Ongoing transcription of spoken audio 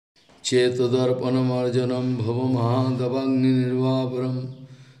Chetadharpanamarjanam bhavamahadavagninirvaparam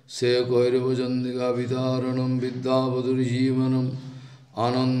Sekoirvajandika vidyavadurjivanam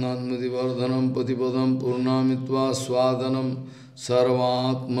Anandanmadivardhanam patipadam purnamitva swadanam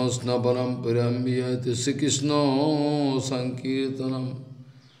Sarvatmasnapanam pirambiyati Sri Krishna Sankirtanam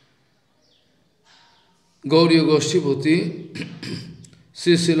Gauriya Goshtipati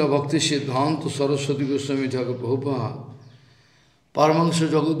Sri Srila Bhakti Siddhanta Saraswati Goswami Thakur Prabhupada Paramahansa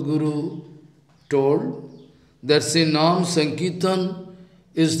Jagadguru told that Sinam Sankirtan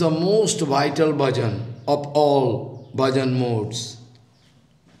is the most vital bhajan of all bhajan modes.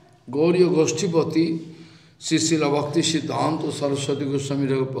 Gauriya Goshtipati, Sri Srila Bhakti Siddhanta Saraswati Goswami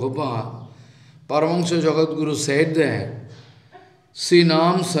Prabhupada, Paramahansa Jagadguru said that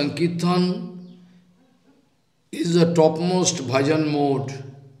Sinam Sankirtan is the topmost bhajan mode.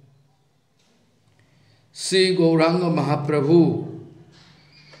 Sri Gauranga Mahaprabhu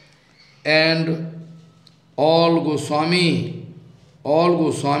and all Goswamis,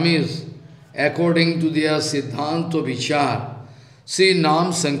 according to their Siddhanta Vichar, Sri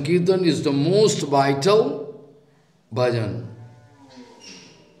Nam Sankirtan is the most vital bhajan.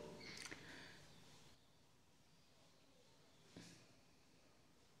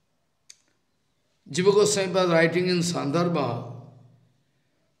 Jiva Goswami was writing in Sandarbha,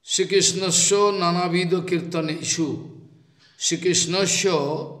 Shri Krishnasya nanavido kirtaneshu, Shri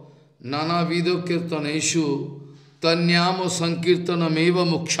Krishnasya nanavido kirtaneshu, tanyamo sankirtanameva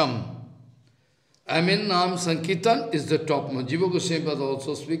muksham. I mean, Nam Sankirtan is the topmost. Jiva Goswami was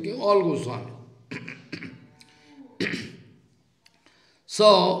also speaking, all Goswami.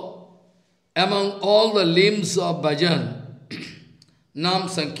 So, among all the limbs of bhajan, Nam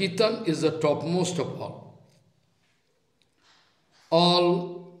Sankirtan is the topmost of all.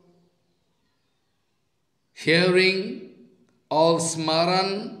 All hearing, all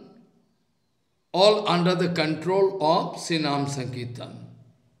smaran, all under the control of Sri Nam Sankirtan.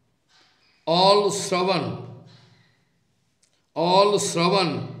 All Shravan and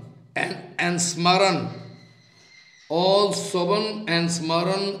Smaran, all Shravan and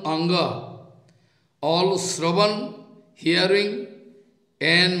Smaran Anga, all Shravan, hearing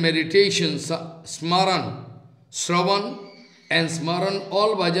and meditation, Smaran, Shravan and Smaran,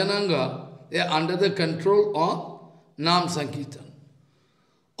 all Bhajananga, they are under the control of Nam Sankirtan.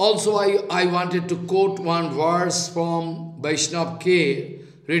 Also, I wanted to quote one verse from Vaishnav K,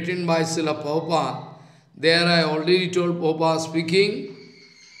 written by Srila Prabhupada. There I already told Prabhupada speaking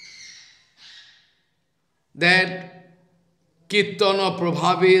that Kirtana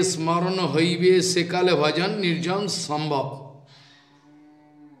Prabhave Smarana Haive Sekale Bhajan Nirjan Sambhav.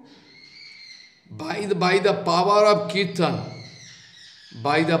 By the power of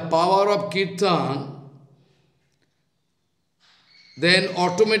Kirtan, then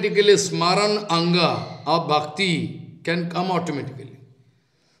automatically Smaran Anga of Bhakti can come automatically.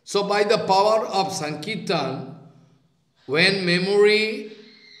 So by the power of Sankirtan, when memory,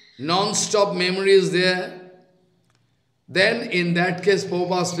 non-stop memory is there, then in that case,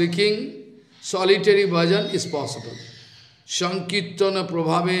 Prabhupada speaking, solitary bhajan is possible. Sankirtana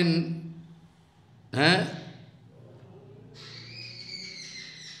prabhaven,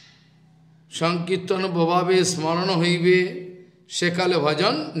 Sankirtana prabhave smarana hoive, sekale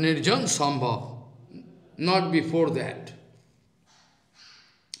bhajan nirjan sambhav. Not before that.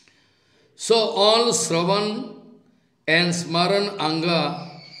 So all Shravan and Smaran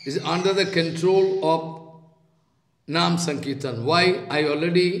Anga is under the control of Nam Sankirtan. Why? I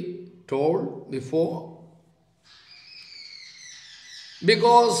already told before.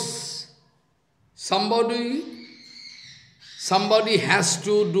 Because somebody has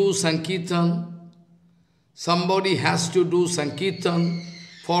to do Sankirtan. Somebody has to do Sankirtan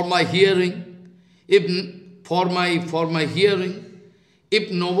for my hearing. For my hearing. If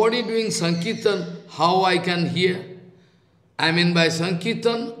nobody doing Sankirtan, how I can hear? I mean, by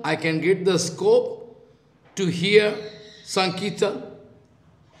Sankirtan, I can get the scope to hear Sankirtan.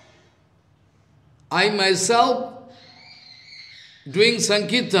 I myself doing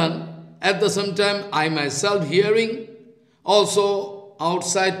Sankirtan, at the same time, I myself hearing. Also,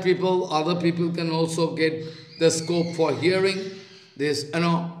 outside people, other people can also get the scope for hearing. This,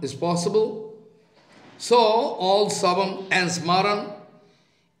 is possible. So, all Savam and Smaran,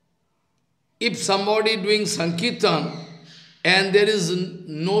 if somebody doing Sankirtan and there is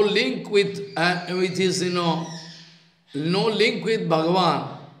no link with his, no link with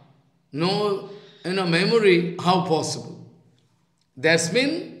Bhagavan, no memory, how possible? That's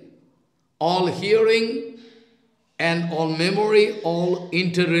mean all hearing and all memory, all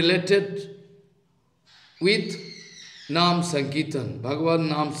interrelated with Nam Sankirtan, Bhagavad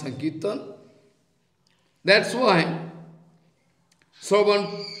Nam Sankirtan. That's why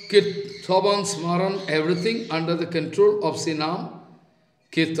Shravan, Smaran, everything under the control of Sinam,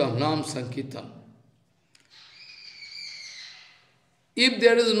 Kirtan, Nam Sankirtan. If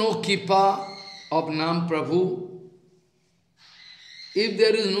there is no Kippa of Nam Prabhu, if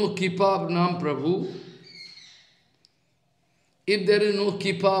there is no Kippa of Nam Prabhu, if there is no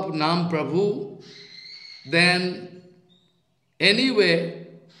Kippa of Nam Prabhu, then anyway,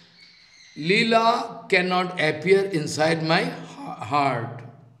 Leela cannot appear inside my heart.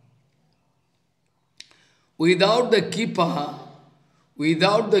 Without the Kippa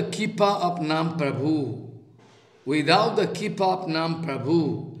of Nam Prabhu, without the Kippa of Nam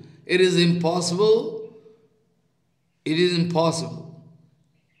Prabhu, it is impossible. It is impossible.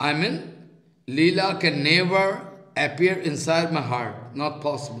 I mean, Leela can never appear inside my heart. Not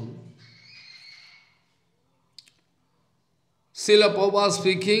possible. Srila Prabhupada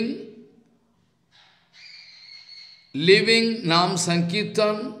speaking, living Nam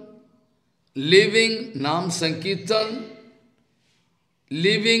Sankirtan, living Nam Sankirtan,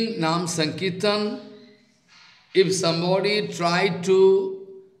 living Nam Sankirtan. If somebody try to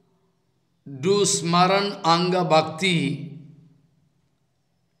do Smaran Anga Bhakti,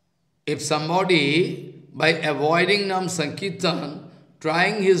 if somebody, by avoiding Nam Sankirtan,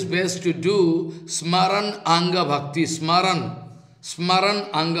 trying his best to do Smaran Anga Bhakti, Smaran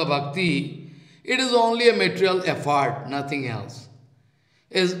Anga Bhakti, it is only a material effort, nothing else.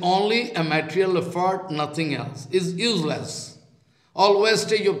 It is only a material effort, nothing else. It is useless. All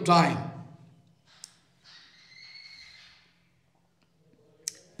wastage of time.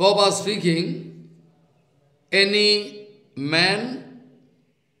 Baba speaking, any man,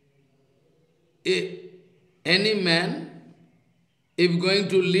 if going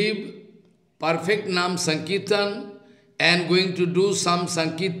to live perfect Nam Sankirtan and going to do some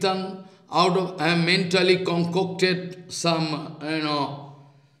Sankirtan out of mentally concocted some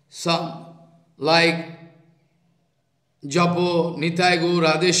like Japo, Nitai Gaur,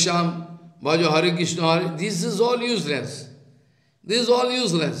 Radhesham, Bhajo Hare Krishna Hare, this is all useless. This is all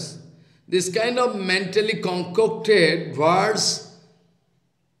useless. This kind of mentally concocted words,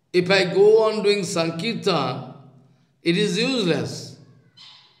 if I go on doing Sankirtan, it is useless.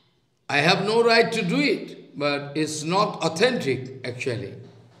 I have no right to do it, but it's not authentic actually.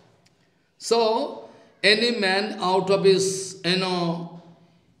 So, any man out of his,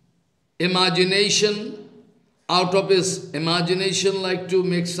 imagination, like to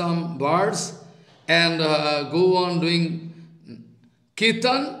make some words and go on doing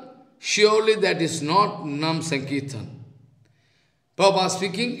Kirtan, surely that is not Nam Sankirtan. Prabhupada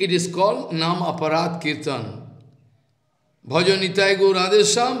speaking, it is called Nam Aparat Kirtan. Bhajo Nitai Gaur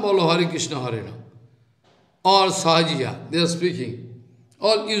Radhesham, Bolo Hare Krishna Hare Ram. Or Sahajiya, they are speaking.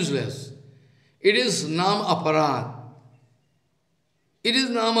 All useless. It is Nam Aparat. It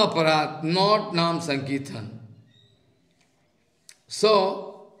is Nam Aparat, not Nam Sankirtan. So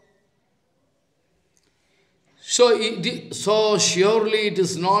surely it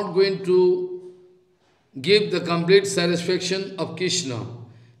is not going to give the complete satisfaction of Krishna.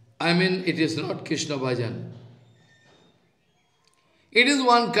 I mean, it is not Krishna bhajan. It is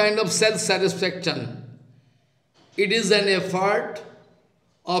one kind of self-satisfaction. It is an effort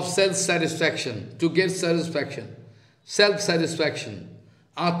of self-satisfaction, to get satisfaction. Self-satisfaction.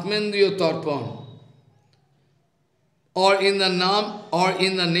 Atmendriya Tarpan. Or in the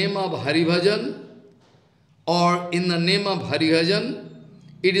name of Hari Bhajan,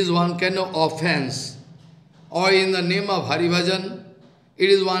 it is one kind of offense. Or in the name of Hari Bhajan, it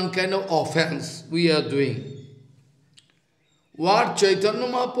is one kind of offense we are doing. What Chaitanya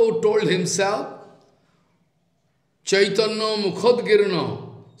Mahaprabhu told himself, Chaitanya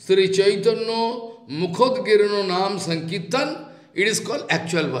Mukhadgirno, Sri Chaitanya Mukhadgirno Nam Sankirtan, it is called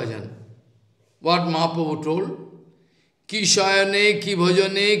actual bhajan. What Mahaprabhu told, Ki shayane, ki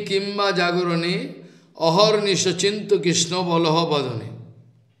bhajane, kimba jagarane, ahar nishachinta Krishna balaha badane.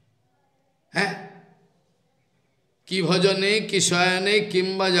 Ki bhajane, ki shayane,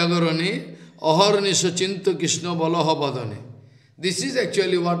 kimba jagarane, ahar nishachinta Krishna balaha badane. This is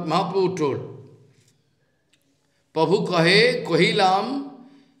actually what Mahaprabhu told. Prabhu kahe kohilam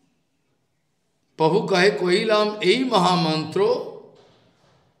ei mahamantro,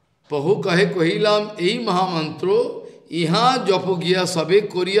 Prabhu kahe kohilam ei mahamantro, iha japo gya sabe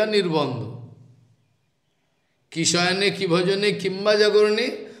koriya nirbandho. Kishayane ki bhajane kimba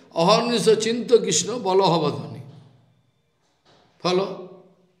jagarane, aharnisa chinta Krishna balahavadane. Follow?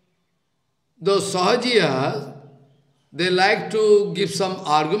 Those Sahajiyas, they like to give some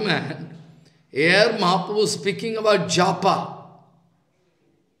argument. Here Mahaprabhu is speaking about japa.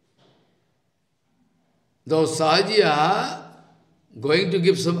 Though Sahajiya going to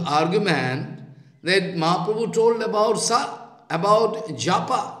give some argument that Mahaprabhu told about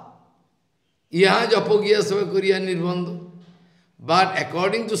japa. Yaha japogiya savakuriya nirbandha. But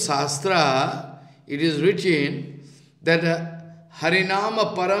according to Shastra, it is written that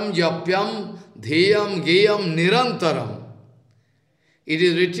Harinama param japyam dheyam geyam nirantaram. It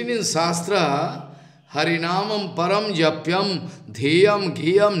is written in Shastra, Harinamam param japyam dheyam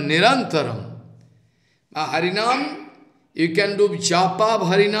geyam nirantaram. Harinam, you can do japa of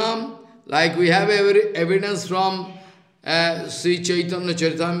Harinam, like we have evidence from Sri Chaitanya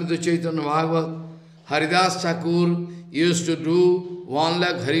Charitamrita Chaitanya Bhagavat. Haridas Thakur used to do 1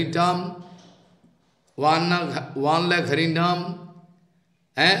 lakh Harinam, 1 lakh Harinam,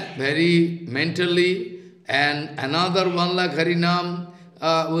 very mentally, and another 1 lakh Harinam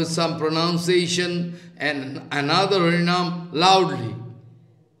with some pronunciation, and another Harinam loudly.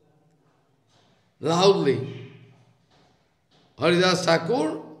 Haridas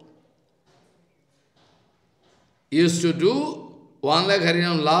Thakur used to do 1 lakh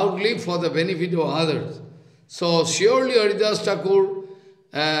Harinam loudly for the benefit of others. So surely Haridas Thakur,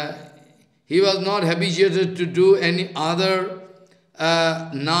 he was not habituated to do any other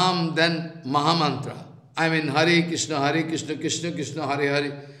naam than Mahamantra. I mean Hare Krishna, Krishna Krishna, Hare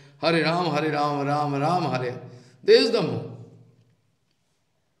Hare, Hare Ram, Ram Ram, Hare. This is the move.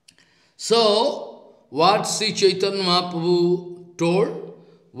 So, what Sri Chaitanya Mahaprabhu told,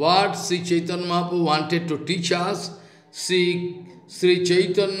 what Sri Chaitanya Mahaprabhu wanted to teach us, Sri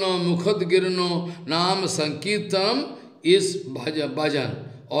Chaitanya Mukhadgirano Nam Sankirtanam is bhajan.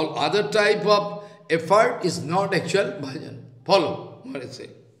 All other type of effort is not actual bhajan. Follow what I say.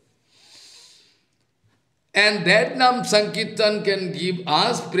 And that Nam Sankirtan can give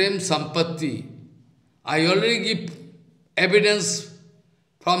us Prem Sampatti. I already give evidence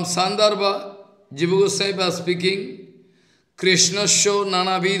from Sandarbha. Jiva Goswami was speaking, Krishnasya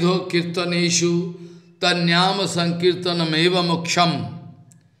nanavidho kirtaneshu tanyama sankirtanam eva moksham.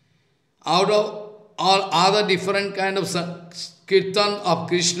 Out of all other different kind of kirtan of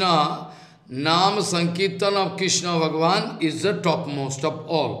Krishna, Nam Sankirtan of Krishna Bhagavan is the topmost of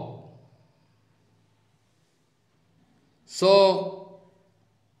all. So,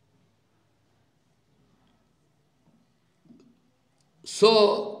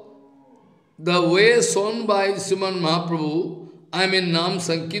 the way shown by Sriman Mahaprabhu, I mean Nam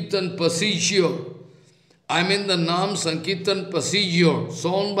Sankirtan procedure, I mean the Nam Sankirtan procedure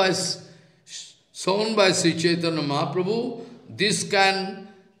shown by Sri Chaitanya Mahaprabhu, this can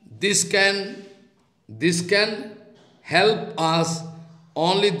help us,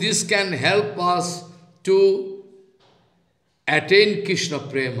 only this can help us to attain Krishna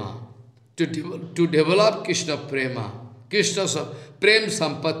Prema, to develop Krishna Prema, Krishna Prem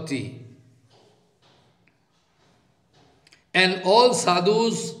Sampatti. And all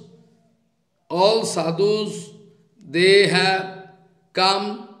sadhus, they have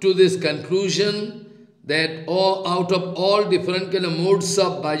come to this conclusion that out of all different kind of modes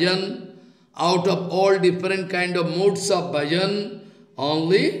of bhajan,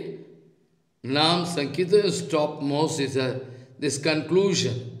 only Nam Sankirtan is topmost, is this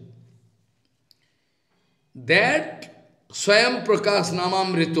conclusion. That Swayam Prakash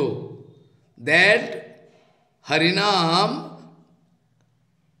Namamrito, that Harinam,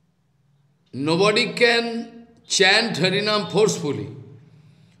 nobody can chant Harinam forcefully.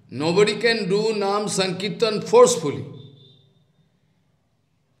 Nobody can do Nam Sankirtan forcefully.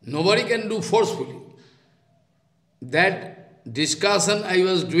 Nobody can do forcefully. That discussion I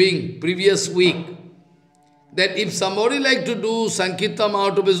was doing previous week, that if somebody like to do Sankirtan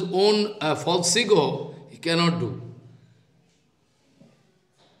out of his own false ego, he cannot do.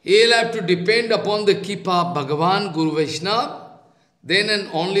 He will have to depend upon the Kripa of Bhagavan, Guru Vaishnava, then and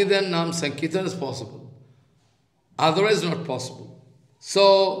only then Nam Sankirtan is possible. Otherwise not possible.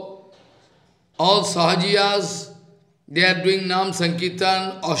 So, all Sahajiyas, they are doing Nam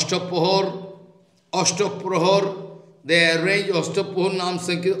Sankirtan, Ashtaprahar, they arrange Ashtaprahar, Nam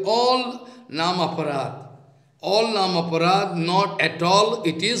Sankirtan, all Nam Aparad. All Nam Aparad, not at all,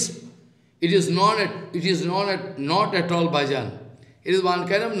 it is not at all bhajan. It is one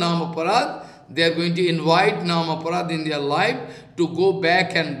kind of Namaparad. They are going to invite Namaparad in their life to go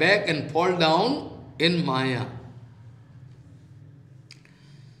back and fall down in Maya.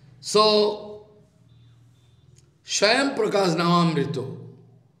 So, Shyam Prakash Namamrito,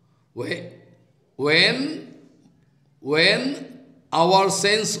 when our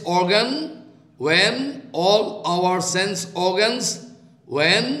sense organ, when all our sense organs,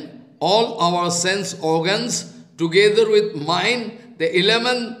 when all our sense organs together with mind, the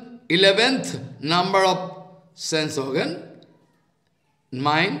 11th number of sense organ,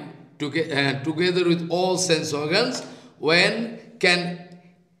 mind, together with all sense organs, when can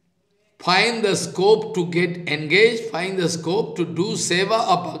find the scope to get engaged, find the scope to do seva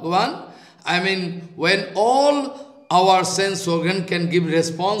of Bhagavan. I mean, when all our sense organ can give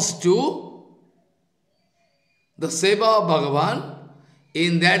response to the seva of Bhagavan,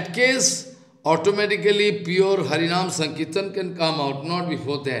 in that case, automatically pure Harinam Sankirtan can come out, not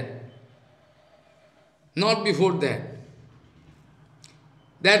before that. Not before that.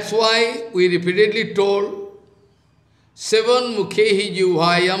 That's why we repeatedly told, Sevan mukhehi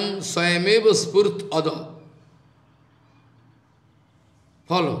jivhayam swayameva spurt ada.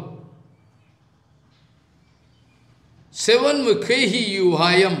 Follow. Sevan mukhehi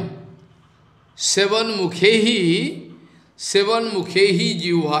jivhayam. Sevan mukhehi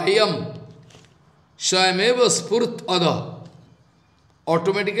jivhayam swayameva spurt ada.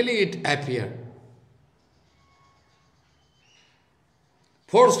 Automatically it appears.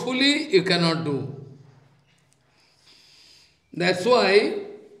 Forcefully you cannot do. That's why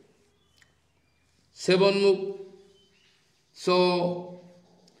Sevanmukh, so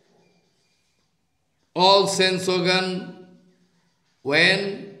all sense organ,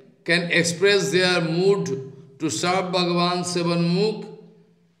 when can express their mood to serve Bhagavan Sevanmukh,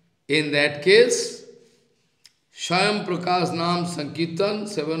 in that case, Shyam Prakash Nam Sankirtan,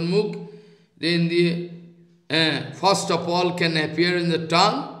 Sevanmukh, in the first of all can appear in the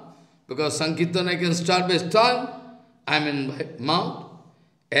tongue, because Sankirtan I can start by tongue, I mean by mouth,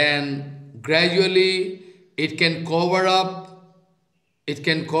 and gradually it can cover up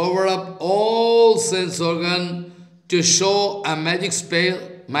all sense organ to show a magic spell.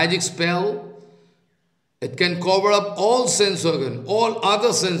 It can cover up all sense organ, all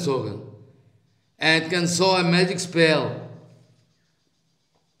other sense organ, and it can show a magic spell.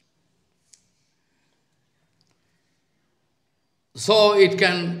 So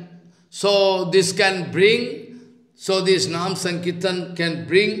this Nam Sankirtan can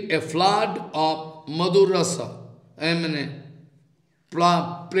bring a flood of Madhurasa, I mean,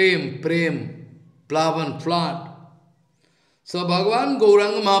 prem, plavan, flood. So Bhagavan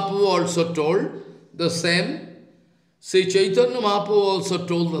Gauranga Mahaprabhu also told the same. Sri Chaitanya Mahaprabhu also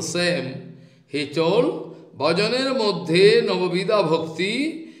told the same. He told, Bhajaner Madhye Navavida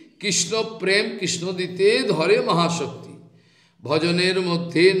Bhakti Krishna Prem Krishna Dite Dhare Mahashakti. Bhajaner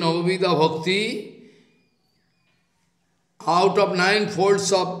Madhye Navavida Bhakti, out of 9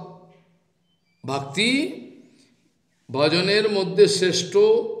 folds of bhakti, Bhajaner Madhye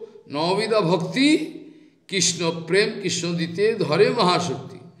Seshto Navavida Bhakti Krishna Prem Krishna Dite Dhare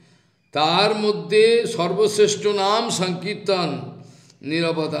Mahashakti. Tar Madhye Sarvaseshto Nam Sankirtan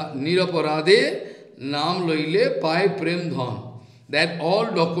Niraparade Nam Loile Pai Prem Dhan. That all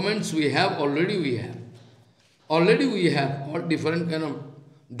documents we have, already we have. Already we have all different kind of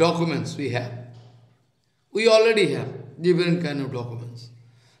documents we have. We already have different kind of documents.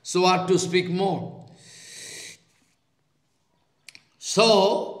 So what to speak more?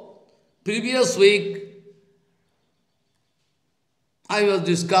 So, previous week, I was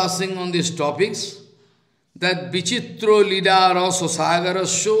discussing on these topics, that Vichitro Lila Rasa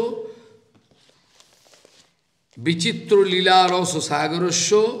Sagarasya, Vichitro Lila Rasa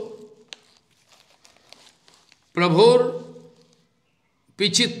Sagarasya, Prabhur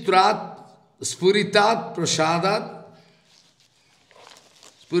Vichitrat Spuritat Prasadat,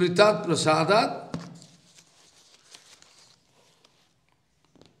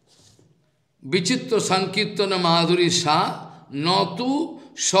 Vichitra Sankirtana Madhuri Sa Natu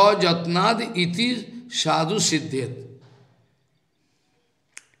Sajatnad Iti Sadhu Siddhyat.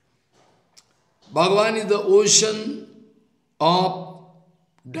 Bhagavan is the ocean of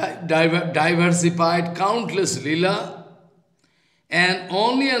diversified countless lila, and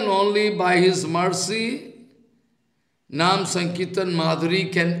only by his mercy Nam Sankirtan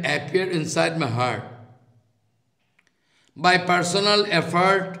Madhuri can appear inside my heart. By personal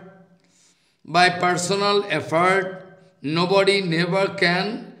effort, nobody never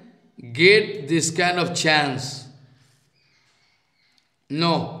can get this kind of chance.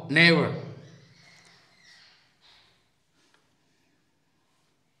 No, never.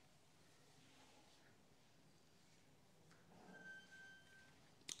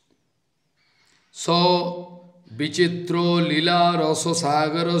 So, Vichitro Lila Rasa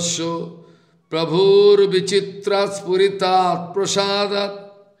Sagarasya Prabhur Vichitrat Spuritat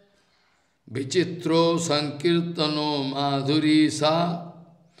Prasadat Vichitro Sankirtano Madhuri Sa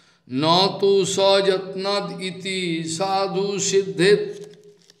Natu Sajatnad Iti Sadhu Siddhit.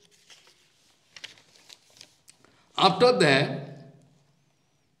 after that,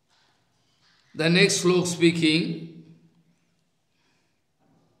 the next slok speaking,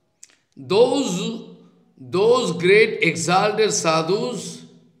 those great exalted sadhus,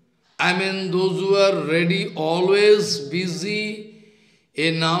 I mean those who are ready, always busy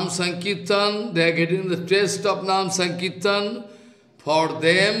in Nam Sankirtan, they are getting the taste of Nam Sankirtan. For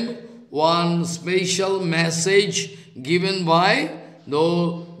them, one special message given by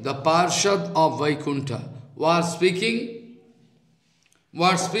the Parshad of Vaikuntha. Was speaking,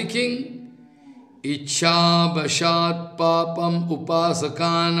 Ichha Bashat Papam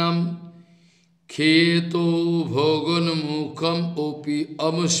Upasakanam Kheto Bhogan Mukham Opi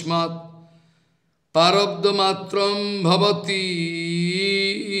Amushmat Parabdamatram Bhavati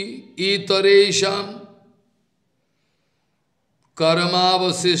Itaresham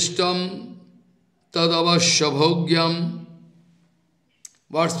Karamavasishtam Tadavashabhogyam.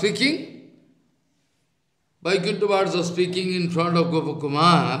 What speaking? Vaikuntha Bharata are speaking in front of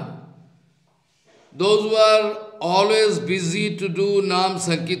Gopakumar. Those who are always busy to do Nam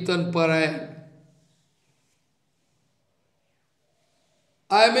Sankirtan Parayan.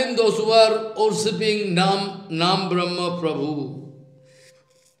 I mean those who are worshipping Nam Brahma Prabhu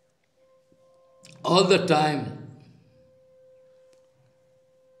all the time.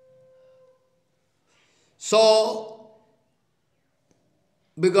 So,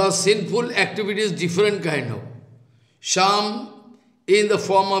 because sinful activity is different kind of. Shyam in the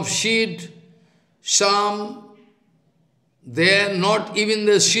form of sheet, Shyam, they are not even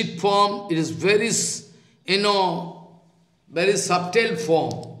the sheet form, it is very, very subtle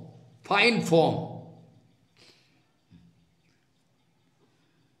form, fine form.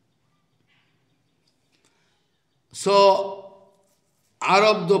 So,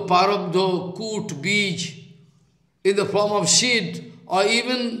 Arabdo, Parabdo, Kut, Bij, in the form of sheet, or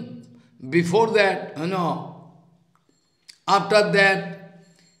even before that, after that,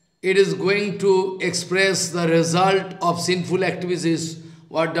 it is going to express the result of sinful activities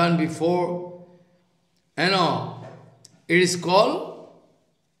what done before. It is called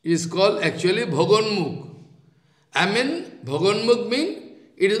actually Bhoganmukh. I mean, Bhoganmukh means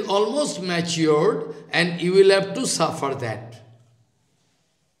it is almost matured and you will have to suffer that.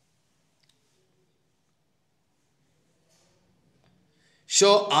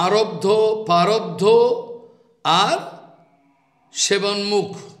 So, Arabdho, Parabdho are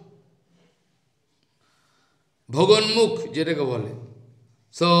Sevanmukh. Bhoganmukh, jetaka bole.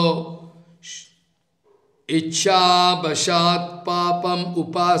 So, Ichha Bashat Papam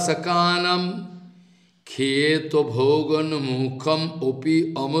Upasakanam Kheto Bhogan Mukham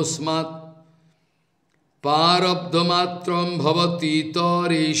Opi Amusmat Parabdhamatram Bhavati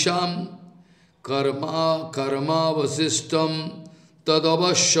Taresham Karma Vasistam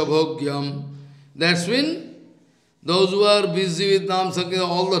Tadavashabhogyam. That's when those who are busy with Nam Sankirtan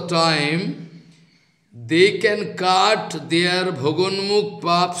all the time, they can cut their Bhoganmukh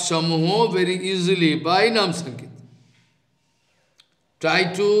Pap Samuho very easily by Nam Sankirtan.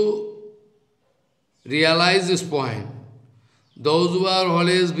 Try to realize this point. Those who are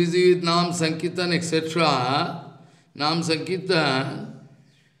always busy with Nam Sankirtan, etc., Nam Sankirtan,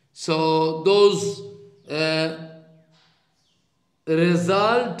 so those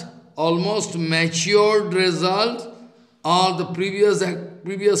result, almost matured result, or the previous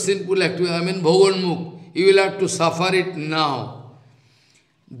sinful activity, I mean Bhoganmukh, you will have to suffer it now.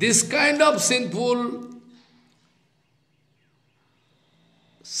 This kind of sinful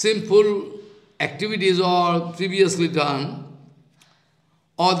activities are previously done,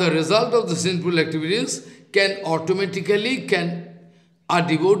 or the result of the sinful activities can automatically, a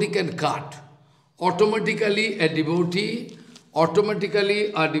devotee can cut. Automatically a devotee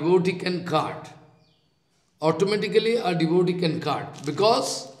can cut. Automatically a devotee can cut.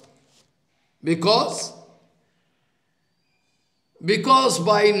 Because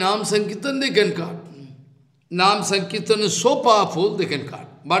by Nam Sankirtan they can cut. Nam Sankirtan is so powerful they can cut.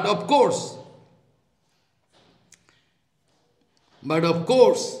 But of course,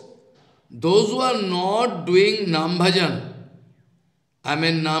 those who are not doing Nam Bhajan, I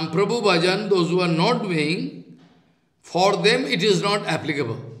mean Nam Prabhu Bhajan, those who are not doing, for them it is not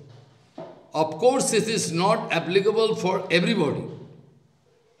applicable. Of course, it is not applicable for everybody.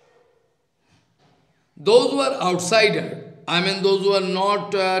 Those who are outsider, I mean those who are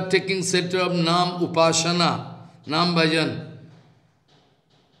not taking center of Nam Upasana, Nam Bhajan,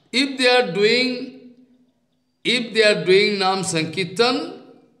 if they are doing Nam Sankirtan,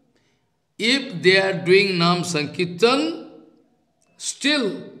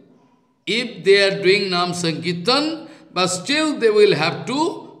 still, if they are doing Nam Sankirtan, but still they will have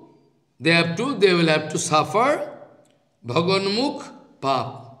to suffer Bhagonmukh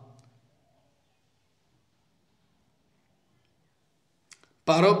pap.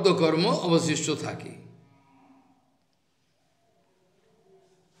 Parabdha karma avasishto thaki.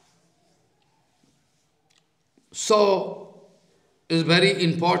 So, it's very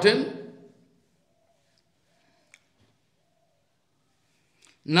important.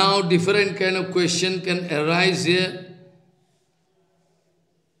 Now, different kind of question can arise here.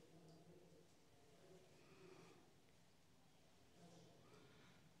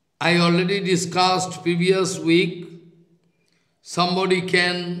 I already discussed previous week. Somebody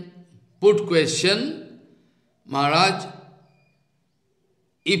can put question, Maharaj,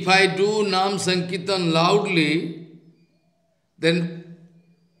 if I do Nam Sankirtan loudly, then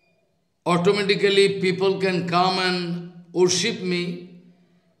automatically people can come and worship me.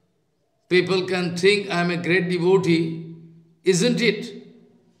 People can think I am a great devotee, isn't it?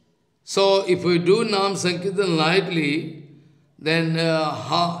 So if we do Nam Sankirtan lightly, then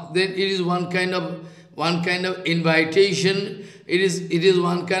it is one kind of invitation. It is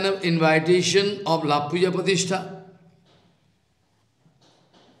one kind of invitation of La Puja Pratishtha.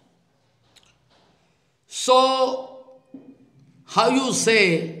 So, how you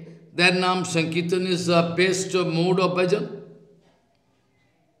say that Nam Sankirtan is the best mode of bhajan?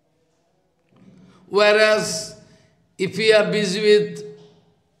 Whereas, if we are busy with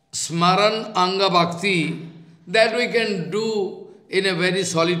Smaran Anga Bhakti, that we can do in a very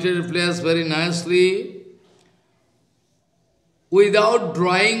solitary place, very nicely, without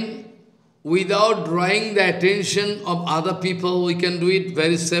drawing the attention of other people. We can do it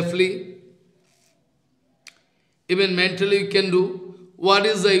very safely. Even mentally we can do. What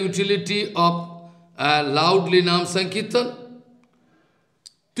is the utility of loudly Nam Sankirtan?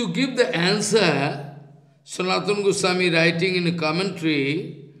 To give the answer, Sanatana Goswami writing in a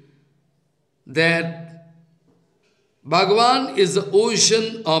commentary that Bhagavan is the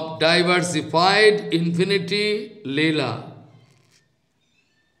ocean of diversified infinity Leela.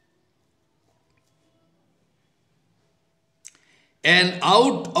 And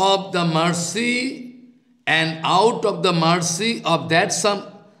out of the mercy of that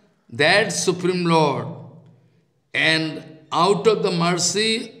Supreme Lord, and out of the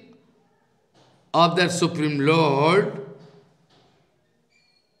mercy of that Supreme Lord,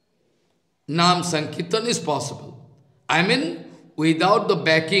 Nam Sankirtan is possible. I mean, without the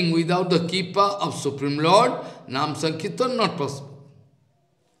backing, without the kippa of Supreme Lord, Nam Sankirtan not possible.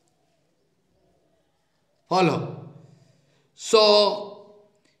 Follow? So,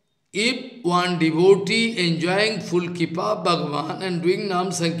 if one devotee enjoying full kippa of Bhagavan and doing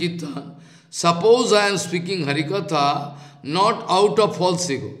Nam Sankirtan, suppose I am speaking Harikatha, not out of false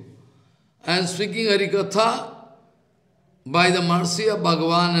ego. I am speaking Harikatha by the mercy of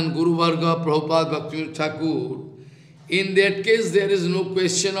Bhagavan and Guru Varga, Prabhupada, Bhaktivinoda Thakur. In that case, there is no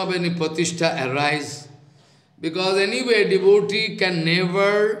question of any pratishtha arise. Because anyway, devotee can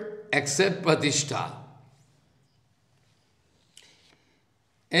never accept pratishtha.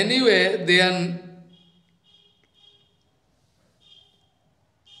 Anyway, they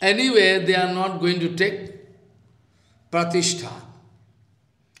are not going to take pratishtha.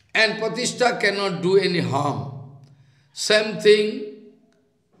 And pratishtha cannot do any harm. Same thing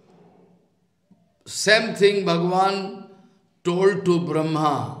Bhagavan told to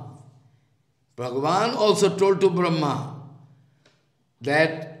Brahma. Bhagavan also told to Brahma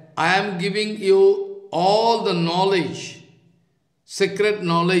that I am giving you all the knowledge, secret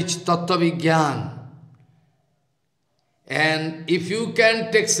knowledge, Tattva Vigyan. And if you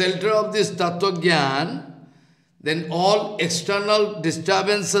can take shelter of this Tattva Gyan, then all external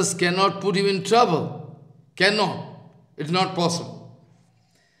disturbances cannot put you in trouble. Cannot. It's not possible.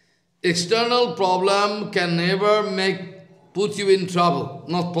 External problem can never put you in trouble.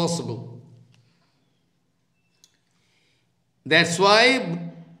 Not possible. That's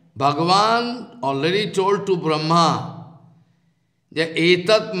why Bhagavan already told to Brahma,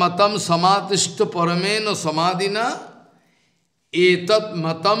 etat matam samatishta paramena samadhina, etat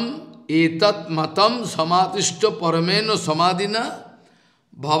matam samatishta paramena samadhina,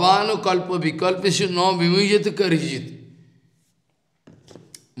 bhavanu kalpa vikalpishu no vimujyati karijit.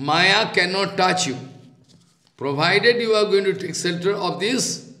 Maya cannot touch you, provided you are going to take shelter of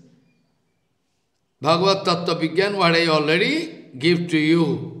this Bhagavad Tattva Vigyan, what I already give to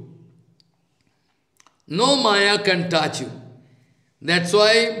you. No Maya can touch you. That's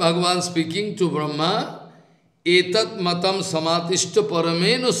why Bhagavan speaking to Brahma, etat matam samatishta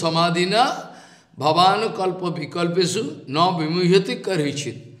paramena samadhina bhavanu kalpa vikalpesu na vimujyati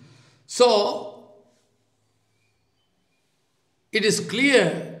karichit. So, it is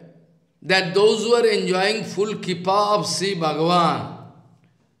clear that those who are enjoying full kippa of Sri Bhagavan,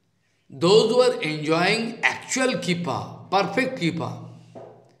 those who are enjoying actual kippa, perfect kippa,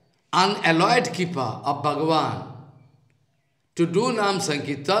 unalloyed kippa of Bhagavan, to do Nam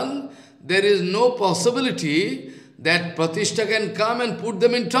Sankirtan, there is no possibility that Pratishtha can come and put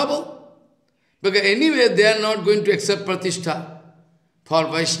them in trouble. Because anyway, they are not going to accept Pratishtha. For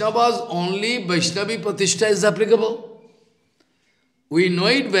Vaishnavas, only Vaishnavi Pratishtha is applicable. We know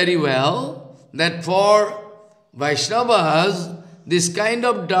it very well that for Vaishnavas, this kind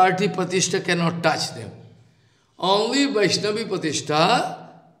of dirty Pratishtha cannot touch them. Only Vaishnavi Pratishtha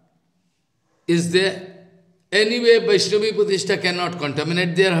is there. Anyway, Vaishnavi Pratishtha cannot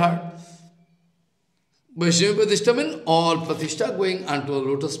contaminate their heart. Vaishnavi Pratishtha means all Pratishtha going unto the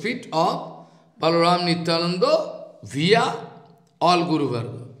lotus feet of Balaram Nityananda via all Guru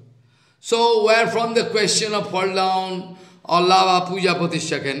Varga. So, where from the question of fall down or lava puja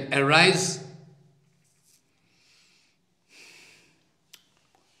Pratishtha can arise?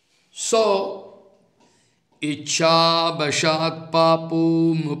 So, Ichha Bashat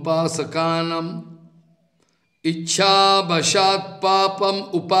Papum Upasakanam Ichha Bashat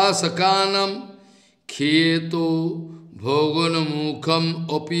Papam Upasakanam Kheto Bhoganamukam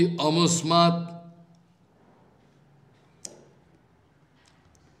Opi Amusmat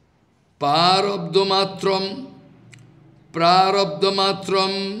Prarabdhamatram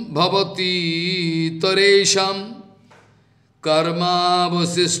Bhavati Taresham Karma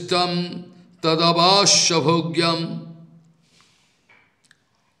Vasistam Tadavasya Bhogyam.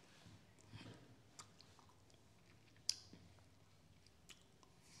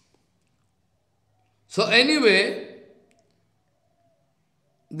 So anyway,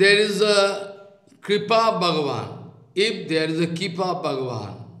 there is a Kripa Bhagavan. If there is a Kripa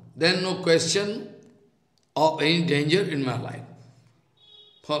Bhagavan, then no question of any danger in my life.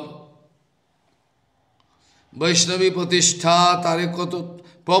 Follow. Vaishnavi Pratishtha Tarekotot,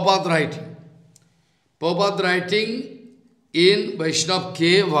 Prabhupada writing. Prabhupada writing in Vaishnav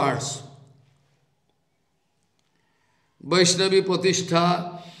K verse. Vaishnavi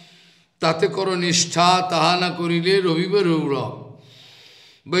Pratishtha Tate karo nishtha tahana korile rovibe rovra.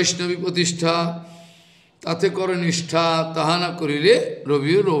 Vaishnavi Pratishtha Tate karo nishtha tahana korile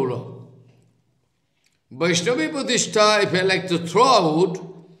rovibe rovra. Vaishnavi Pratishtha, if I like to throw out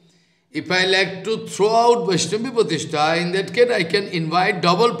Vaishnavi Pratishtha, in that case I can invite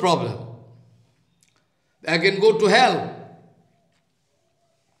double problem. I can go to hell.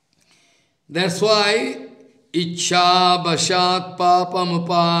 That's why Ichha Bashat Papam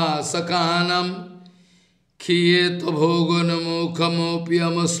Upasakanam Khiyeto Bhoganamukhamopi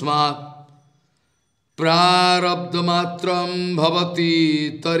Amasmat Prarabdhamatram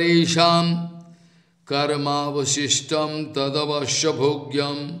Bhavati Taresham Karma Vasishtam Tadavasya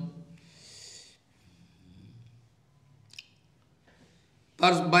Bhogyam.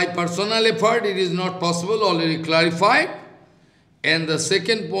 By personal effort it is not possible, already clarified. And the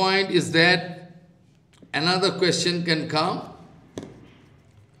second point is that another question can come.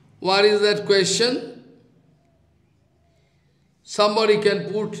 What is that question? Somebody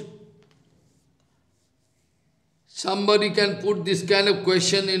can put this kind of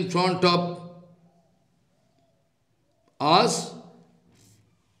question in front of us.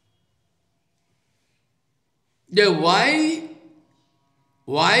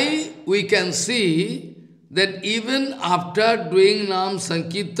 Why we can see that even after doing Nam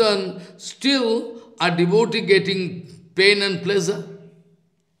Sankirtan, still a devotee getting pain and pleasure?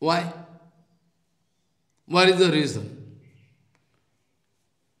 Why? What is the reason?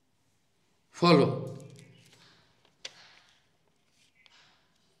 Follow.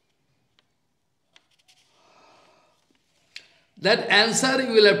 That answer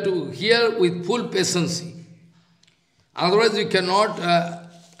you will have to hear with full patience. Otherwise you cannot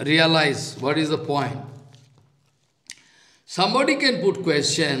realize what is the point. Somebody can put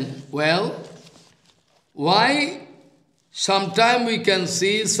question, well, why sometime we can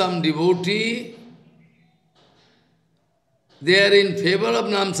see some devotee, they are in favor of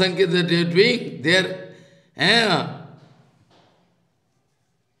Nam Sankirtan, they are doing,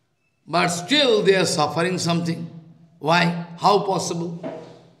 but still they are suffering something. Why? How possible?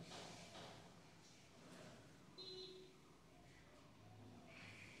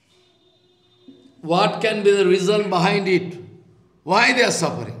 What can be the reason behind it? Why they are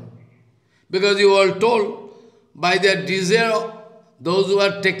suffering? Because you are told by their desire, those who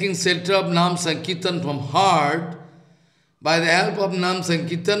are taking shelter of Nam Sankirtan from heart, by the help of Nam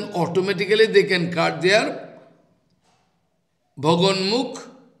Sankirtan, automatically they can cut their bhogonmukh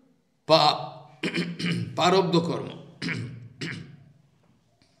parabdha karma.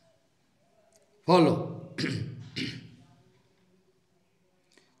 Follow.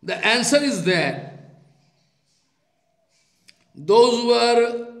 The answer is that those who are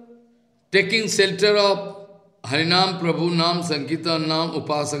taking shelter of Harinam, Prabhu Nam, Sankirtan Nam,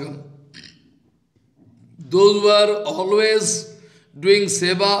 Upasakam, those who are always doing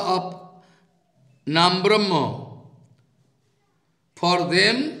seva of Nam Brahma, for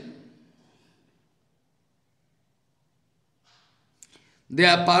them, they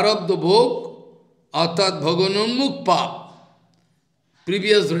are parabdha bhog, arthat bhaganunmukh pap.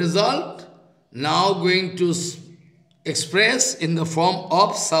 Previous result, now going to express in the form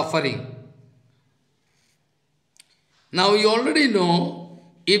of suffering. Now you already know,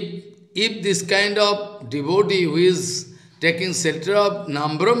 if this kind of devotee who is taking shelter of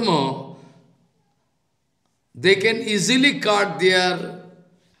Nam Brahma, they can easily cut their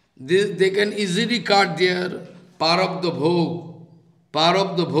parabdha bhog,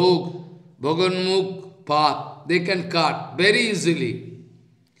 bhaganmukh path. They can cut very easily.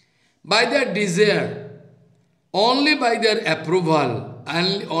 By their desire, only by their approval,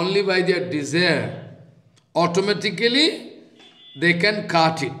 and only by their desire, automatically they can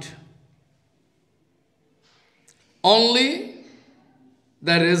cut it. Only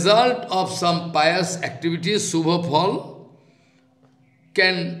the result of some pious activities, Subha Phal,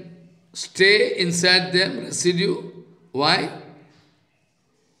 can stay inside them, residue. Why?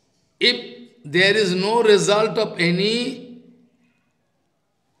 If there is no result of any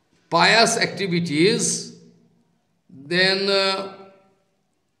pious activities, then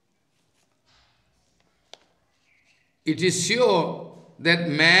it is sure that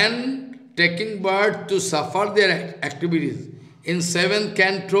man taking birth to suffer their activities. In 7th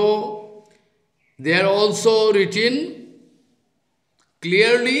canto, they are also written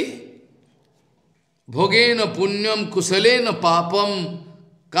clearly, Bhogena punyam kusalena papam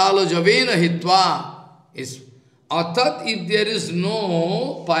kalo javena hitva. Arthat, if there is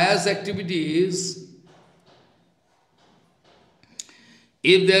no pious activities,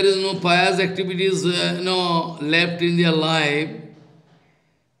 left in their life,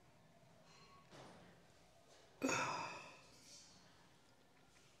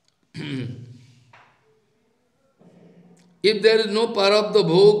 if there is no parabdha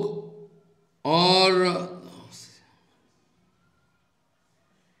bhog, or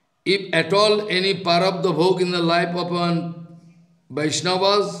if at all any parabdha bhog in the life of an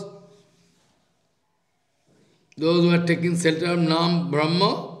Vaishnavas, those who are taking shelter of Nam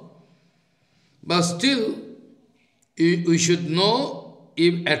Brahma, but still we should know,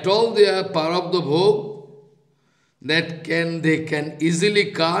 if at all they are parabdha bhog, that they can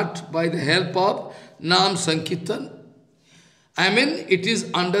easily cut by the help of Nam Sankirtan. I mean, it is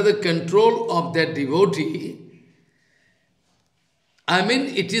under the control of that devotee.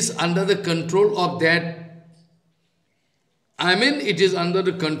 It is under the control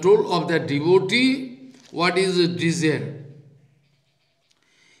of that devotee, what is the desire.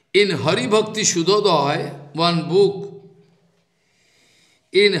 In Hari Bhakti Shuddhodaya, one book,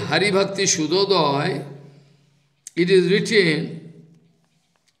 in Hari Bhakti Shuddhodaya, it is written,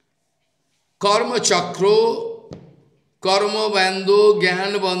 Karma Chakro, Karma Bandho,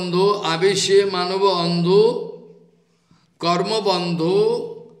 Gyan Bandho, Abheshe Manava Andho, Karma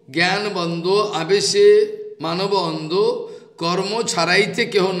Bandho, Gyan Bandho, Abheshe Manava Andho, Karma Charaite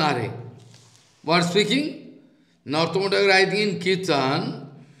Keho Nare. What speaking? Narottam writing in Kirtan,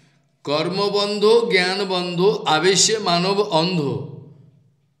 Karma Bandho, Gyan Bandho, Abheshe Manava Andho.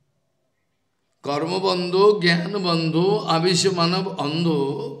 Karma bandho, jnana bandho, abhishya manav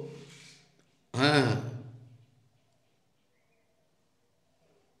andho.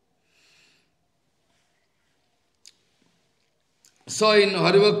 So in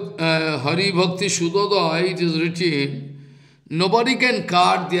Hari Bhakti Shuddhodaya it is written, nobody can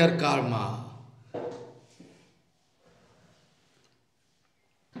cut their karma.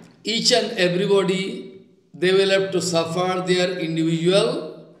 Each and everybody, they will have to suffer their individual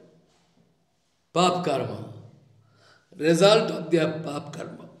Pap karma, result of their pap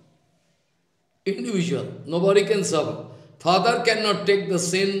karma. Individual, nobody can suffer. Father cannot take the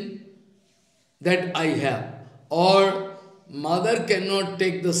sin that I have, or mother cannot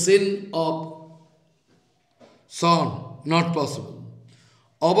take the sin of son, not possible.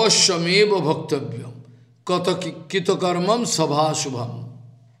 Avashyameva bhaktavyam, kitakarmam sabha shubham.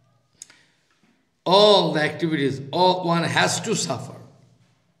 All the activities, one has to suffer.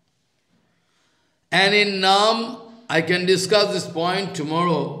 And in Nam, I can discuss this point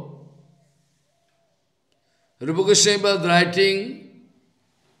tomorrow. Rupa Goswami was writing,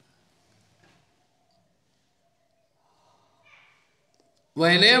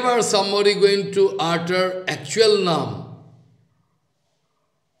 whenever somebody going to utter actual nam,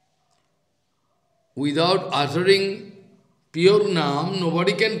 without uttering pure nam,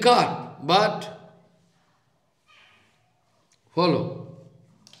 nobody can cut. But, follow.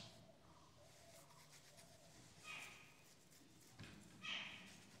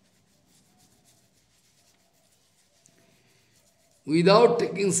 Without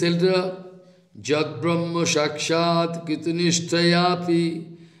taking shelter, Jat Brahma Shakshat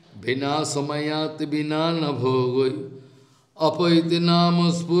Kitanishtayapi Bina Samayat Bina Nabhogoi Apaiti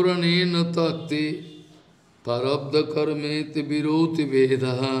Nama Spuranena Takti Parabda Karmeti Viruti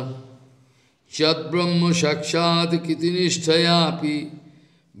Vedaha Jat Brahma Shakshat Kitanishtayapi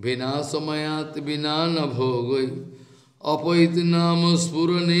Bina Samayat Bina Nabhogoi Apaiti Nama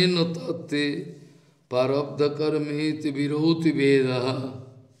Spuranena Takti Parabda Karmeti Viruti Vedaha.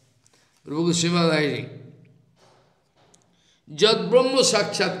 Prabhu Srimad writing, Jat Brahma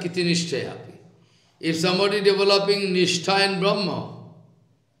Sakshat Kiti Nishtayapi. If somebody developing Nishtha in Brahma,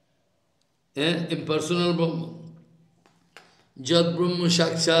 impersonal Brahma, Jat Brahma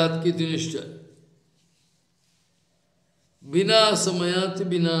Sakshat Kiti Nishtayapi. Bina Samayati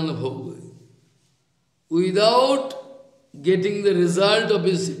Bina Nabhogai. Without getting the result of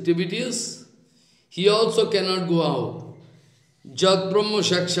his activities, he also cannot go out. Jat Brahma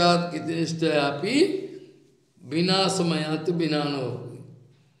Sakshat Kitinishtayapi Bina Samayati Bina Navagi.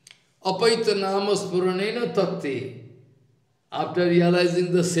 Apaita Nama Spuranena Tate. After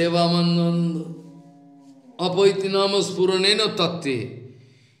realizing the Seva Mandanda, Apaita Nama Spuranena Tate.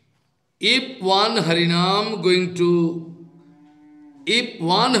 If one Harinam going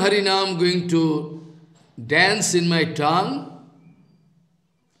to dance in my tongue,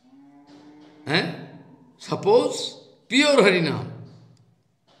 suppose pure Harinam,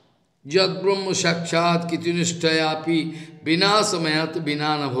 Jat Brahma Sakshat Kitinishtayapi Bina Samayat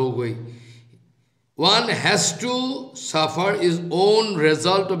Bina Nabhogoi. One has to suffer his own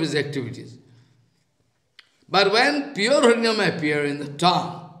result of his activities. But when pure Harinam appear in the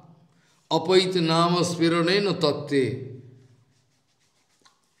tongue, Apaita Nama Spiranena Tatte,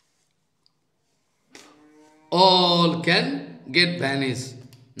 all can get vanished.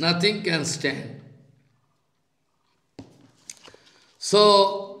 Nothing can stand.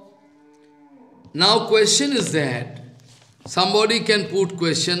 So, now question is that, somebody can put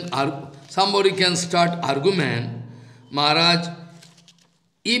question, somebody can start argument, Maharaj,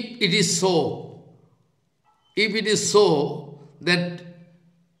 if it is so that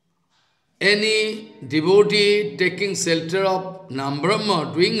any devotee taking shelter of Nam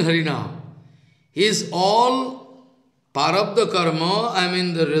Brahma, doing Harinam, he is all parabdha karma,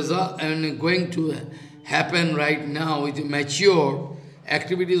 the result, going to happen right now with mature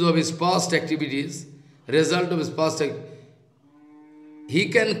activities of his past activities, result of his past activities. He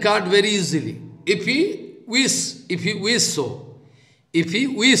can cut very easily. If he wish so. If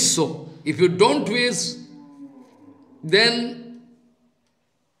you don't wish, then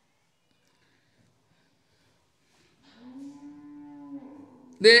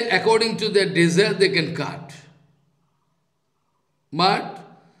they, according to their desire, they can cut. But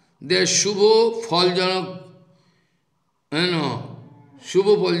their Shubho Phaljanak,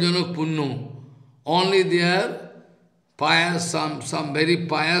 Shubho Phaljanak Punno, only their pious, some very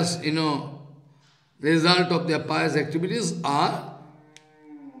pious, result of their pious activities are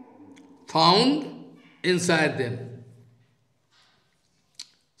found inside them.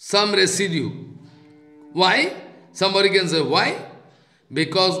 Some residue. Why? Somebody can say, why?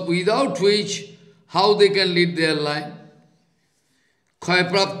 Because without which, how they can lead their life? Khaya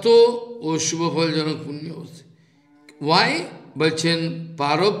prapto o shubha phal janak punya. Why? Bachan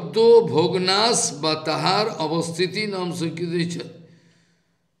parabdo bhognas batahar avasthiti nam sukhidichat.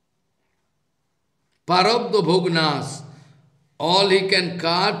 Parabdo bhognas. All he can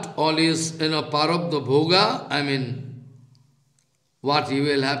cut, all is, parabdo bhoga, what he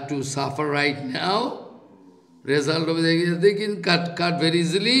will have to suffer right now, result of it, they can cut very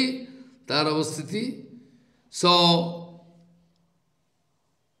easily, tar avasthiti. So,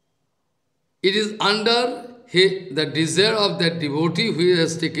 it is under the desire of that devotee who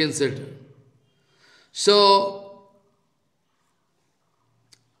has taken shelter. So,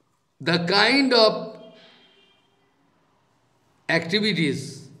 the kind of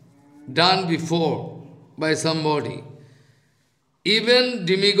activities done before by somebody, even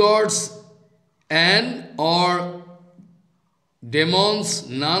demigods and or demons,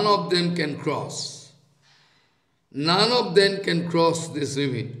 none of them can cross. None of them can cross this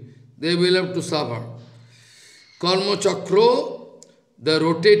limit. They will have to suffer. Karma chakra, the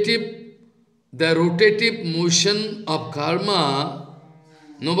rotative motion of karma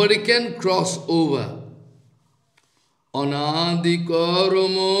Nobody can cross over. Anadi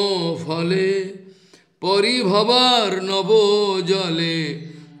karmo phale paribhavar navo jale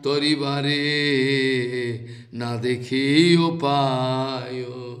taribare na dekhi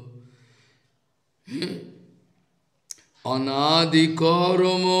upayo. Anadi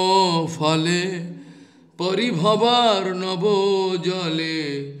karmo phale paribhavar navo jale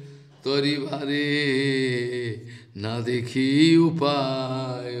taribare na dekhi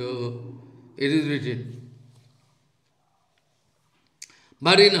upayo. It is written.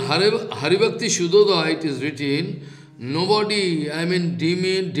 But in Haribhakti Shuddhodaya it is written, nobody,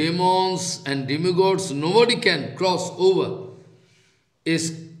 demons and demigods, nobody can cross over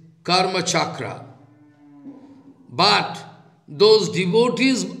is karma chakra. But those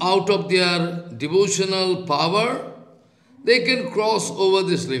devotees, out of their devotional power, they can cross over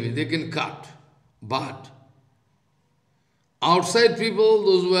this limit, they can cut. But outside people,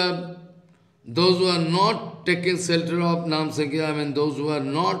 those who are not taking shelter of Nam Sankirtan, those who are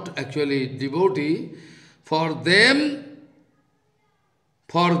not actually devotee, for them,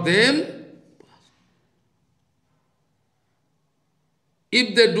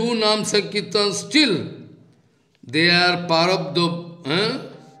 if they do Nam Sankirtan, still they are parabdha,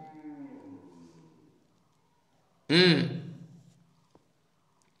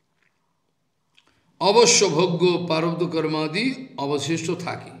 avashya bhogyo parabdha karmadi avashishto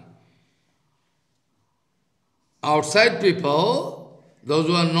thaki. Outside people, those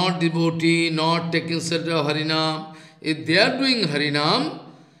who are not devotee, not taking shelter of Harinam, if they are doing Harinam,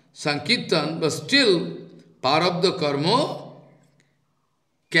 Sankirtan, but still Parabdha Karma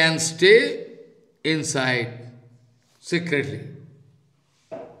can stay inside secretly.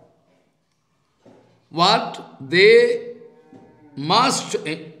 What they must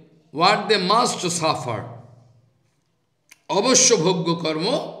suffer, avashya bhogya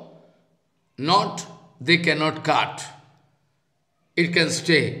karma, not they cannot cut. It can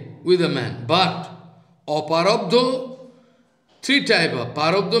stay with a man. But aparabdha, three types of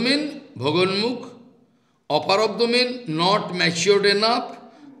parabdha mean bhoganmukh, aparabdha mean not matured enough,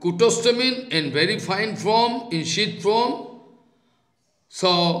 kutastha mean in very fine form, in sheet form.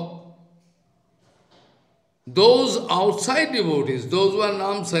 So, those outside devotees, those who are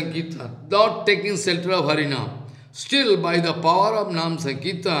Nam Sankirtan, not taking shelter of Harinam, still by the power of Nam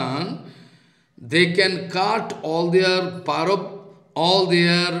Sankirtan, they can cut all their aparabdha,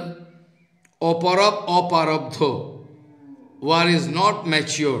 what is not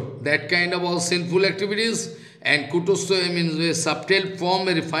mature, that kind of all sinful activities, and kutastha means a subtle form,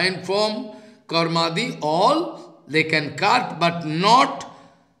 a refined form, karmadi, all they can cut, but not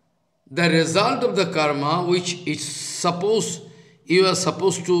the result of the karma which is you are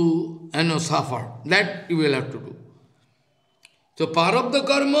supposed to suffer. That you will have to do. So parabdha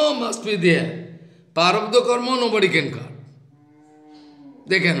karma must be there. Parabdha karma nobody can cut.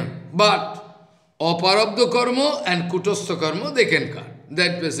 They cannot. But aparabdha karma and kutastha karma they can cut.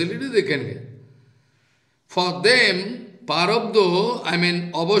 That facility they can get. For them, parabdha,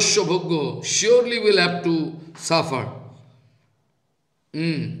 avashya bhogya, surely will have to suffer.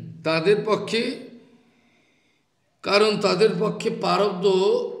 তাদের পক্ষে কারণ তাদের পক্ষে প্রারব্ধ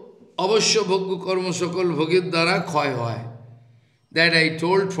অবশ্য ভোগ্য কর্ম সকল ভোগের দ্বারা ক্ষয় হয় that I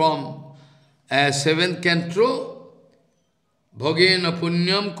told from 7th canto bhogena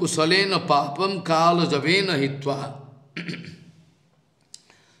punyam kusalena papam kala javena hitva.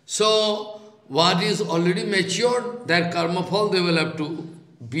 So what is already matured, that karma fall they will have to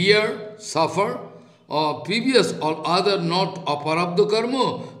bear, suffer, or previous or other not aparabdha karma,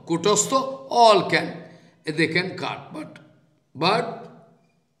 kutastha, all can, they can cut, but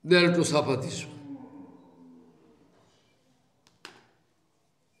they have to suffer this one.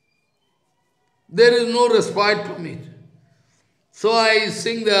 There is no respite from it. So I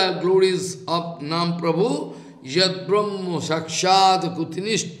sing the glories of Nam Prabhu, Yad Brahma Sakshad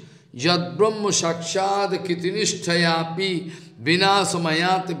Kutinisht, Yad Brahma Sakshad Kitinishthayapi,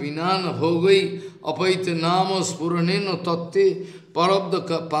 Vinasamayat Vinana Bhogai, Apaita Nama Spuranena Tatte,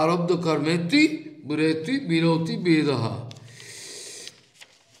 Parabdha Karmeti, Bureti, Biroti, Vedaha.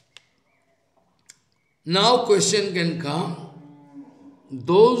 Now question can come.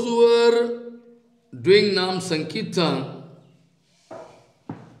 Those who are doing Nam Sankirtan,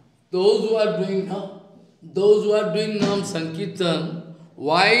 those who are doing Nam Sankirtan,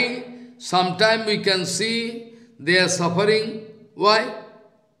 why sometimes we can see they are suffering? Why?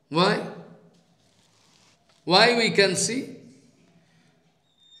 Why we can see?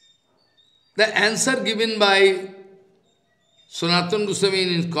 The answer given by Sanatana Goswami in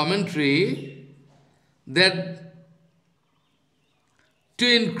his commentary, that to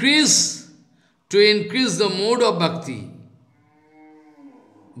increase the mode of bhakti,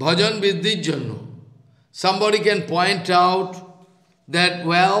 bhajan viddhi janno. Somebody can point out that,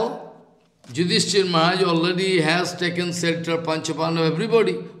 well, Yudhishthira Maharaj already has taken shelter, Panchapandava,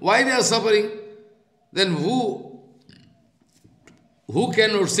 everybody. Why they are suffering? Then who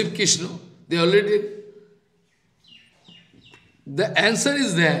can worship Krishna? They already... The answer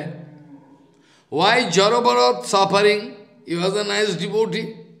is there. Why Jarabharat suffering? He was a nice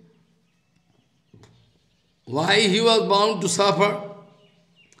devotee. Why he was bound to suffer?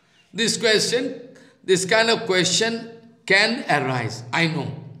 This kind of question can arise, I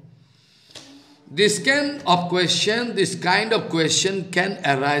know. This kind of question can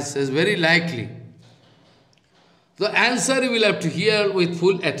arise, is very likely. The answer you will have to hear with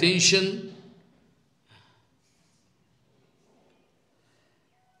full attention.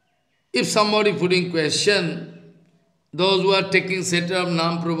 If somebody putting question, those who are taking center of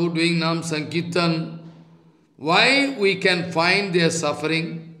Nam Prabhu, doing Nam Sankirtan, why we can find their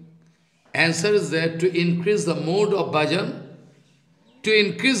suffering? Answer is that to increase the mode of bhajan, to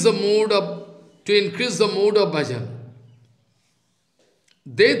increase the mode of bhajan.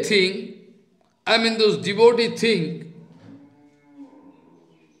 They think, those devotees think,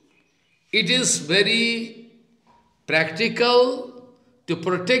 it is very practical to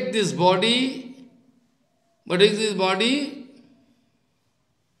protect this body. What is this body?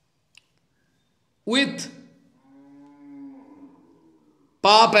 With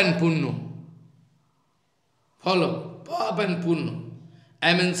Pap and Punno. Follow? Pap and Punno.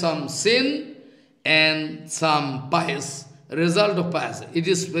 Some sin and some pious, result of pious. It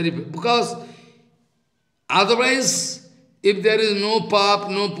is very big. Because otherwise, if there is no Pap,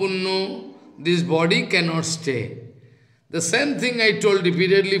 no Punno, this body cannot stay. The same thing I told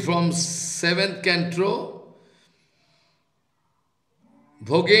repeatedly from 7th canto.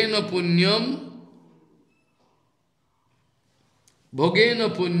 Bhogena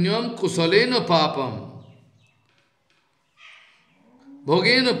punyam kusalena papam.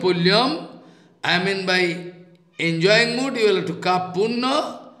 Bhogena punyam, by enjoying mood, you will have to cut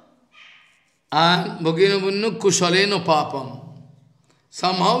punna, and bhogena punyam kusalena papam.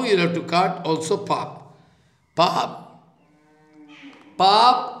 Somehow you will have to cut also pap.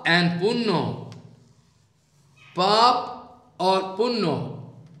 Pap and punno. Pap or punno.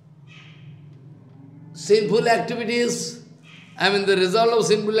 Sinful activities, the result of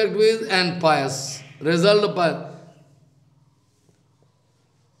sinful activities and pious. Result of pious.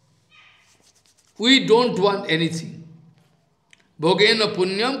 We don't want anything. Bhogena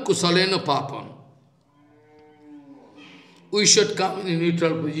punyam kusalena papam. We should come in a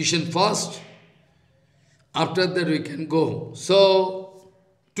neutral position first. After that we can go. So,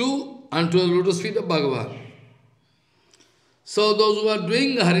 unto the lotus feet of Bhagavan. So those who are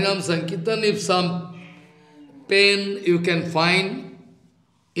doing Harinam Sankirtan, if some pain you can find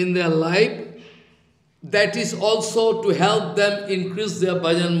in their life, that is also to help them increase their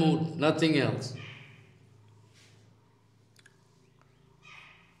bhajan mood, nothing else.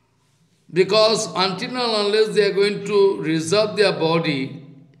 Because until and unless they are going to reserve their body,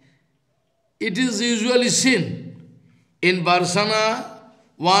 it is usually sin. In Barsana,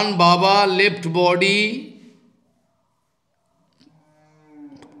 one Baba left body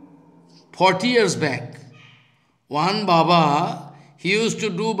 40 years back. One Baba, he used to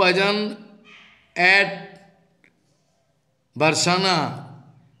do bhajan at Barsana.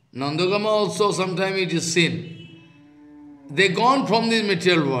 Nandagama also, sometimes it is sin. They gone from this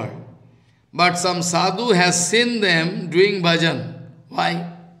material world. But some sadhu has seen them doing bhajan. Why?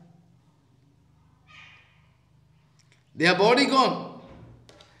 Their body gone.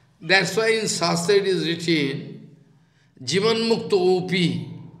 That's why in Shastra it is written, Jivan Mukta Upi.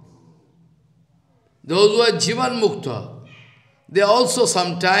 Those who are Jivan Mukta, they also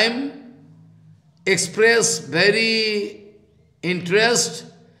sometime express very interest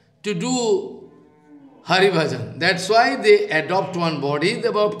to do Hari Bhajan. That's why they adopt one body.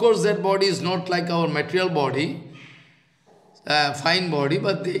 Of course, that body is not like our material body, fine body,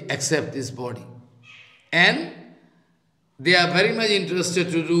 but they accept this body. And they are very much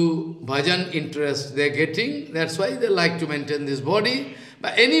interested to do bhajan interest they are getting. That's why they like to maintain this body.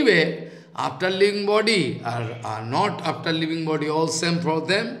 But anyway, after living body or not after living body, all same for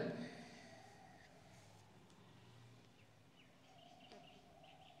them.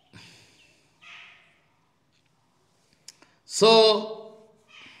 So,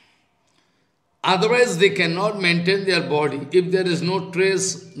 otherwise they cannot maintain their body. If there is no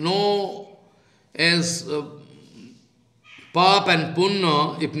trace, no as pap and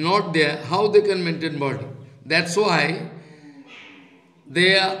punna, if not there, how they can maintain body? That's why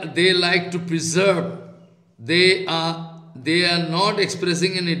they like to preserve. They are not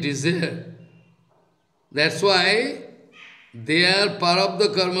expressing any desire. That's why they are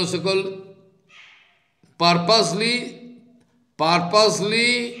parabdha karma sakal purposely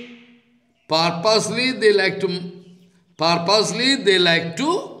they like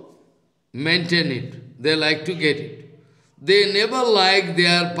to maintain it. They like to get it. They never like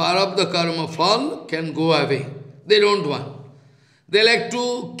their parabdha karma fall can go away. They don't want. They like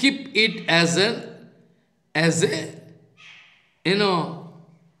to keep it as a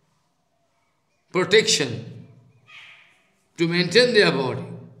protection to maintain their body.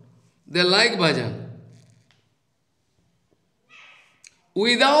 They like bhajan.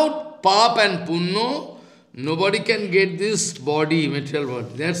 Without pap and punno, nobody can get this body, material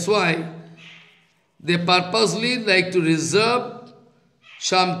body. That's why they purposely like to reserve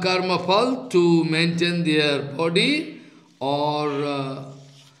some karma fall to maintain their body, or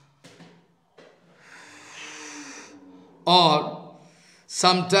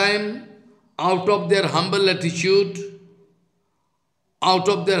sometime out of their humble attitude,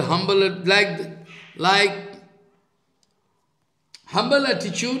 like humble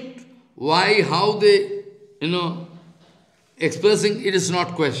attitude, why, how they, expressing it is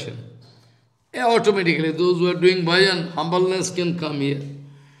not question. Automatically, those who are doing bhajan, humbleness can come here.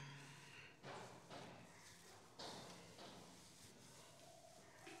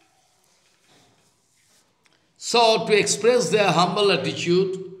 So, to express their humble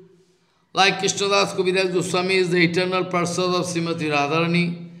attitude, like Krishnadas Kaviraj Goswami is the eternal person of Srimati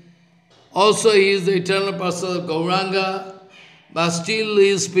Radharani, also he is the eternal person of Gauranga, but still he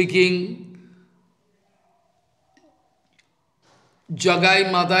is speaking, Jagai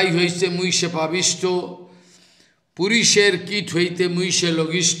madai hoise muishe pavisto, Purisher kit hoite muishe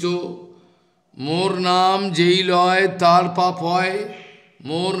logisto, Mor naam jei loy tar pap hoy,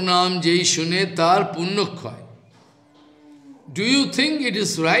 Mor naam jei shune tar punnuk hoy. Do you think it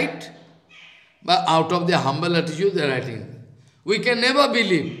is right? But out of their humble attitude they are writing. We can never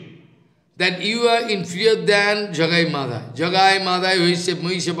believe that you are inferior than Jagai Madai. Jagai Madai hoise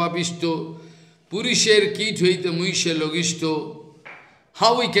muishe pavisto, Purisher kit hoite muishe logisto.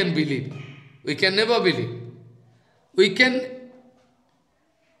 How we can believe? We can never believe. We can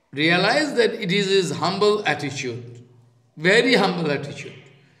realize that it is his humble attitude, very humble attitude.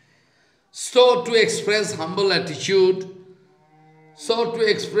 So to express humble attitude, so to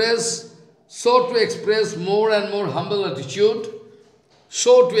express more and more humble attitude,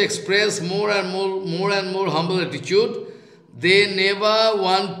 so to express more and more humble attitude, they never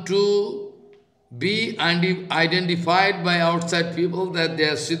want to be identified by outside people that they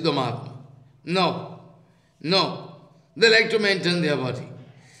are Siddha Mahatma. No. They like to maintain their body.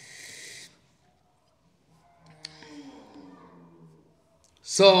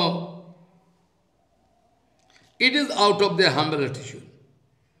 So, it is out of their humble attitude.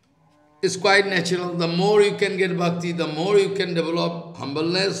 It's quite natural. The more you can get bhakti, the more you can develop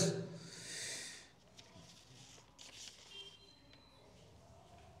humbleness.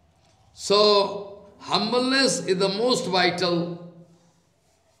 So, humbleness is the most vital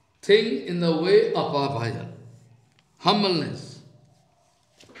thing in the way of our bhajan. Humbleness.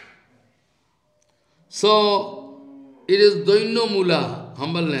 So, it is doino mula,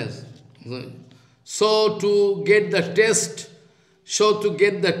 humbleness. So, to get the taste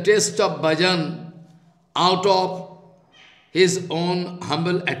of bhajan out of his own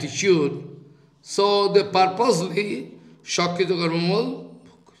humble attitude, so they purposely, Shakkita Karmamal,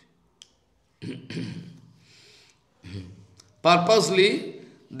 purposely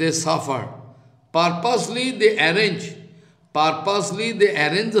they suffer, purposely they arrange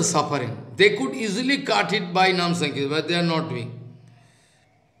the suffering. They could easily cut it by Nam Sankirtan, but they are not doing.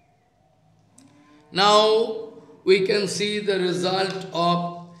 Now we can see the result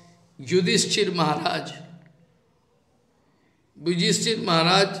of Yudhishthir Maharaj. Yudhishthir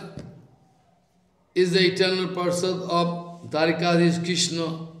Maharaj is the eternal person of Dwarikadhish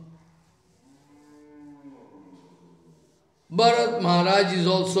Krishna. Bharat Maharaj is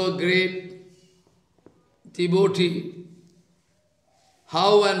also a great devotee.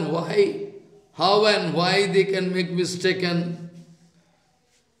 How and why they can make mistake and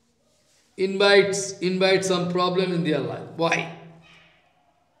invite some problem in their life. Why?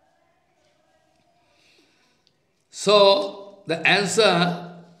 So, the answer,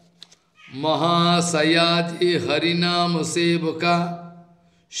 Mahasayati Harinam Sevaka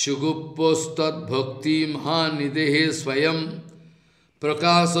Shugupostad Bhakti Mahanidehe Swayam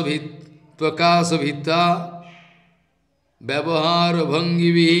Prakasabhita Vyavahara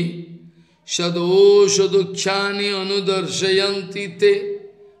Bhangivi Shadosha dukshani anudarshayanti te.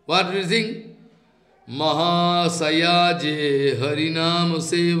 What do you think? Mahasayaje harinam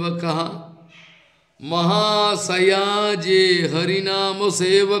sevakaha. Mahasayaje harinam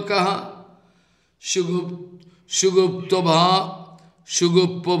sevakaha. Shuguptobha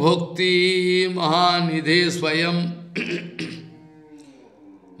Shuguppa bhakti mahanidhe swayam.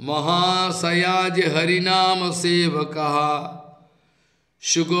 Mahasayaje harinam sevakaha.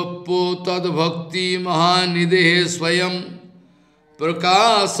 Shuguppo tad bhakti mahanidhe swayam.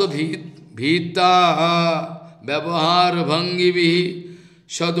 Prakasa bhita vyavahar bhangi vihi.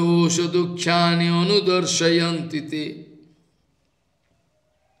 Shadosha dukshani anudarshayanti te.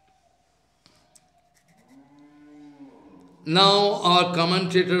 Now our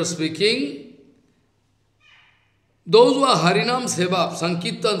commentator speaking, those who are Harinam Sevak,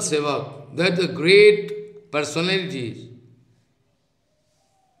 Sankirtan Sevak, they are the great personalities.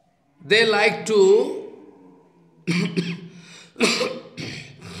 They like to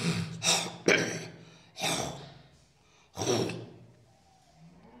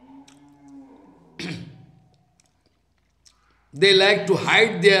they like to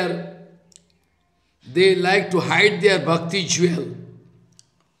hide their bhakti jewel.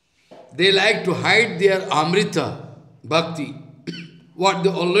 They like to hide their amrita bhakti. What they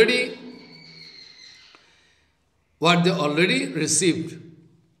already received.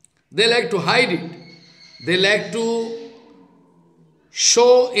 They like to hide it. They like to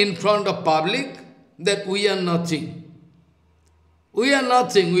show in front of public that we are nothing. We are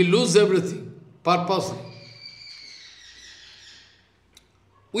nothing, we lose everything, purposely.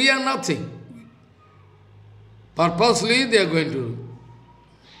 We are nothing. Purposely they are going to do.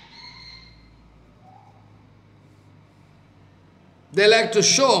 They like to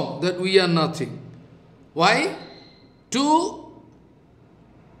show that we are nothing. Why? To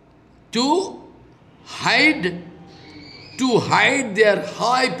hide their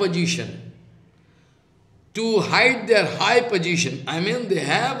high position. To hide their high position. I mean, they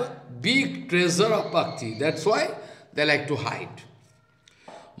have big treasure of bhakti. That's why they like to hide.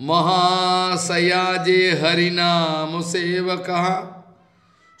 Mahasayaje harinam sevakaha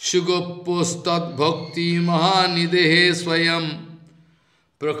Shugopostad bhakti mahanidehe swayam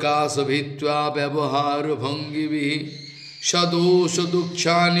Prakasa bhitva vyavahar bhangivi Shadosha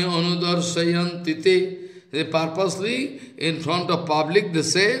dukshani anudarsayanti te. They purposely, in front of public, they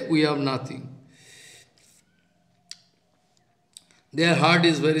say, we have nothing. Their heart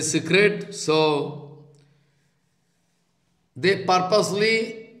is very secret, so they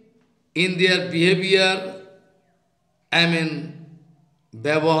purposely, in their behavior,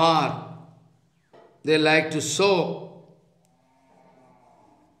 vyavahar, they like to show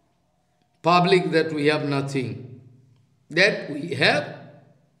public that we have nothing. That we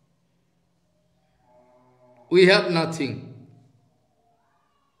have nothing.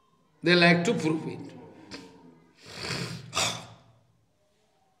 They like to prove it.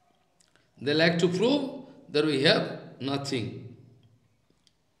 They like to prove that we have nothing.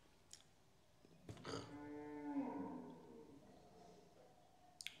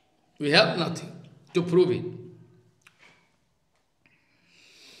 We have nothing to prove it.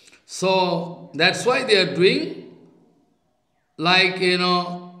 So, that's why they are doing like,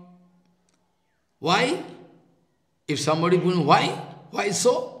 why? If somebody will, why? Why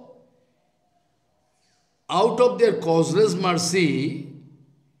so? Out of their causeless mercy,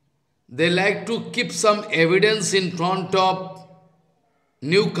 they like to keep some evidence in front of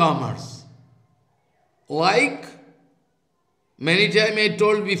newcomers. Like, many times I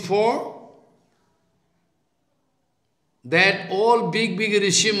told before, that all big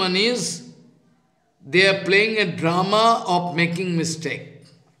Rishi Manis, they are playing a drama of making mistake.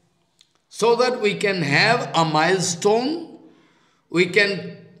 So that we can have a milestone, we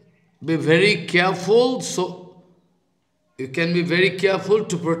can be very careful, so you can be very careful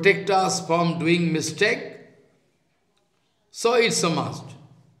to protect us from doing mistake. So it's a must.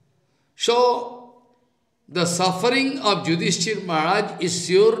 So the suffering of Yudhishthir Maharaj is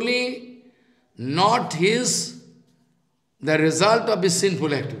surely not the result of his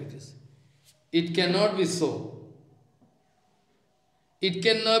sinful activities. It cannot be so. It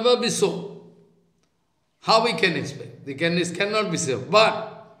can never be so. How we can expect? It cannot be so.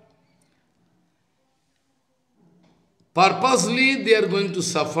 But purposely they are going to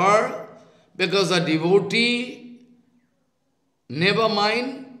suffer because a devotee, never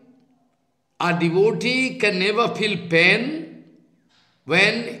mind, a devotee can never feel pain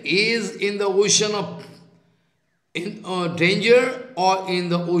when he is in the ocean of danger or in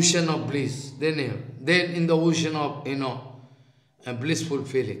the ocean of bliss. Then in the ocean of, a blissful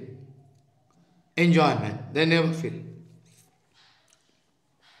feeling. enjoyment. They never feel.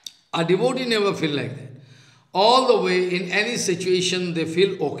 A devotee never feel like that. All the way, in any situation, they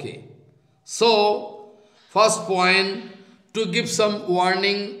feel okay. So, first point, to give some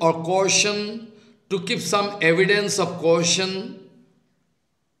warning or caution, to give some evidence of caution.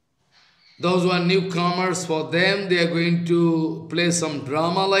 Those who are newcomers, for them, they are going to play some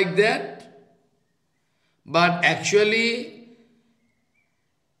drama like that. But actually,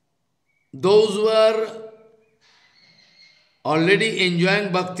 those who are already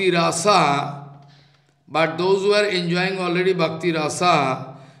enjoying bhakti rasa, but those who are enjoying already bhakti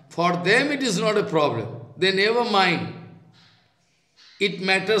rasa, for them it is not a problem. They never mind. It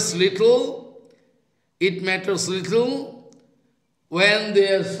matters little when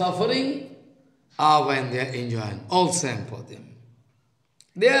they are suffering or when they are enjoying. All same for them.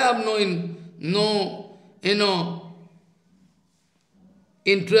 They have no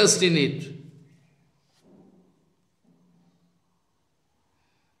interest in it.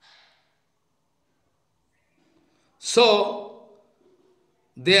 So,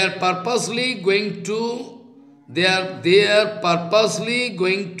 they are purposely going to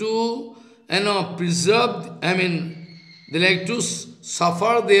preserve, they like to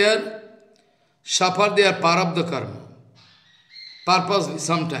suffer their parabdha karma. Purposely,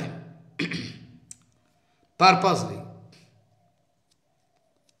 sometime. Purposely.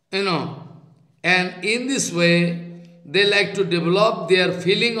 And in this way, they like to develop their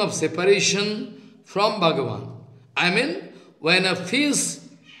feeling of separation from Bhagavan. When a fish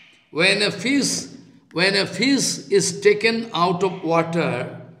is taken out of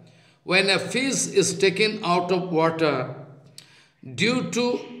water, due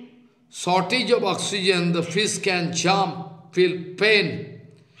to shortage of oxygen, the fish can jump, feel pain.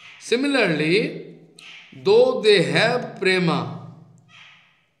 Similarly, though they have prema,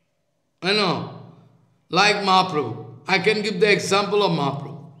 like Mahaprabhu. I can give the example of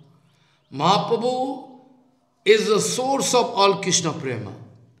Mahaprabhu. Mahaprabhu is the source of all Krishna prema.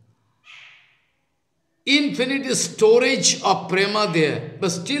 Infinite storage of prema there. But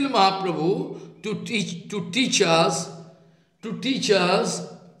still Mahaprabhu, to teach us,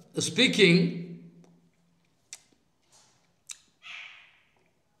 speaking,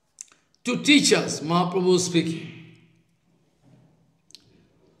 Mahaprabhu speaking,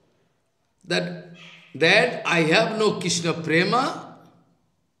 that I have no Krishna prema,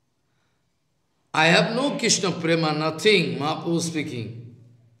 nothing, Mahaprabhu speaking.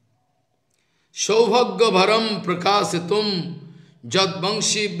 Saubhagya bharam prakasitum jad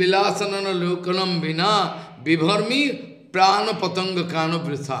bangshi bilasanana lokanam vina vibharmi prana patanga kano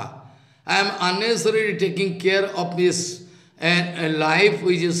vritha. I am unnecessarily taking care of this life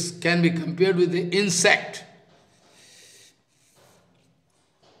which can be compared with the insect.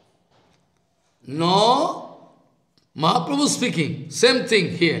 No, Mahaprabhu speaking, same thing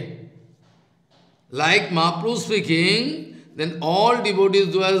here. Like Mahaprabhu speaking, then all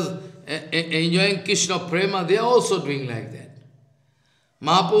devotees who are enjoying Krishna prema, they are also doing like that.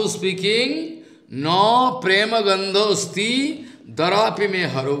 Mahaprabhu speaking, no prema gandho asti darapi me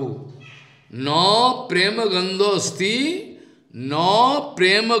haro. No prema gandho asti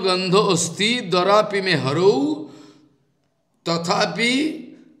darapi me haro. Tathapi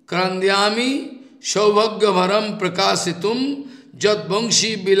krandyami saubhagya bharam prakasitum jat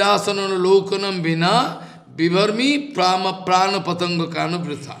bangshi bilasanana lokanam vina vibharmi prana patanga kano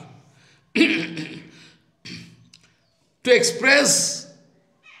vritha. To express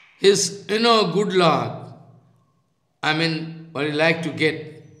his, good luck, what he like to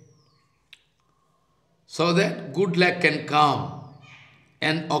get, so that good luck can come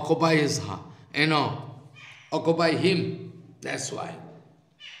and occupy his heart, occupy him. That's why.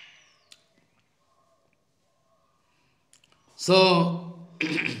 So,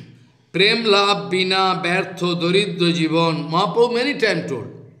 prem labh bina bertho doridra jivan, Mahaprabhu many times told.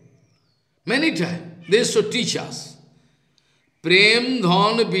 Many times, they used to teach us. Prem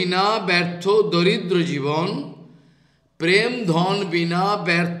dhan bina bertho doridra jivan, prem dhan bina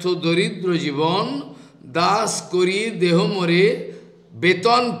bertho doridra jivan, das kori deho more,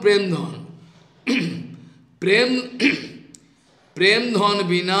 beton prem dhan. Prem dhan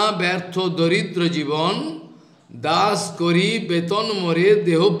bina bertho doridra jivan, das kori beton more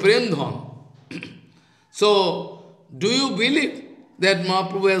deho prem dhan. So, do you believe that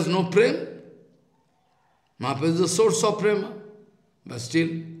Mahaprabhu has no prem? Mahaprabhu is the source of prema, but still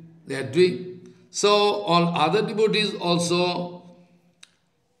they are doing. So all other devotees also,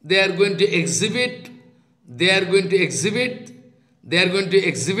 they are going to exhibit that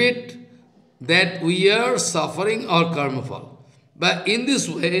we are suffering our karma fall. But in this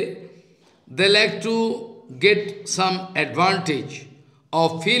way, they like to get some advantage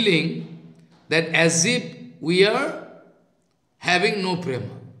of feeling that as if we are having no prema.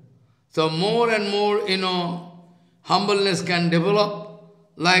 So more and more, humbleness can develop,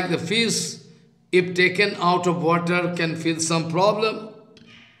 like the fish, if taken out of water, can feel some problem.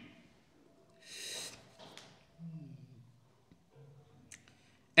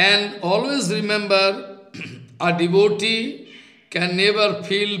 And always remember, a devotee can never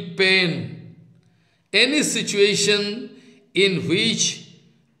feel pain. Any situation in which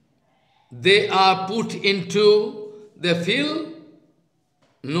they are put into, they feel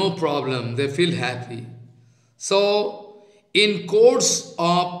no problem, they feel happy. So, in course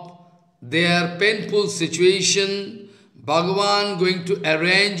of their painful situation, Bhagavan going to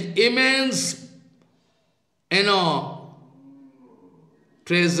arrange immense,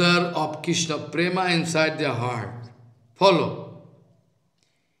 treasure of Krishna prema inside their heart. Follow.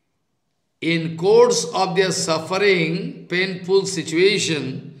 In course of their suffering, painful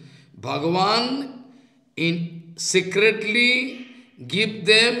situation, Bhagavan secretly give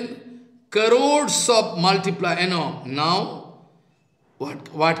them crores of multiply. Now,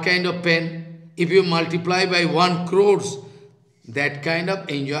 what kind of pain? If you multiply by 1 crores, that kind of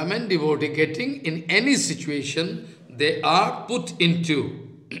enjoyment devotee getting in any situation they are put into.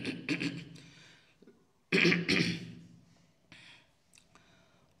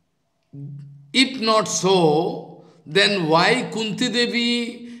 If not so, then why Kunti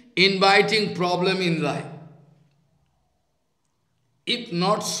Devi inviting problem in life? If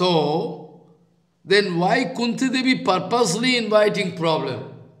not so, then why Kunti Devi purposely inviting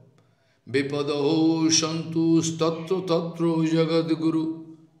problem? Vipadaho shantu statro tatro jagadguru.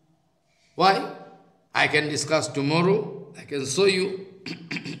 Why? I can discuss tomorrow, I can show you.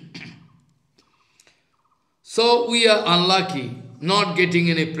 So we are unlucky, not getting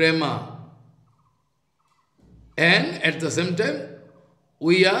any prema. And at the same time,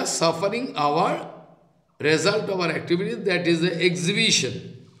 we are suffering our result of our activity, that is the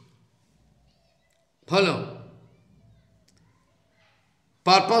exhibition. Follow?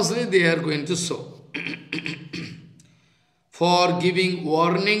 Purposely they are going to show. For giving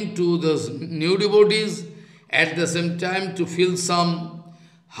warning to those new devotees, at the same time to feel some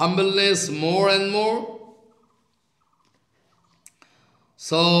humbleness more and more.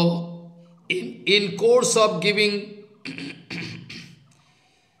 So, in course of giving,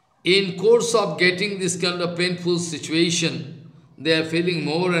 in course of getting this kind of painful situation, they are feeling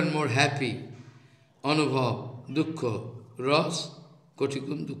more and more happy. Anubhav, dukkha, ras,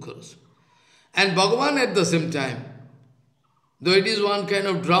 kotikun dukkha ras. And Bhagavan at the same time, though it is one kind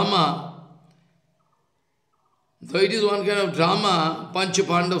of drama,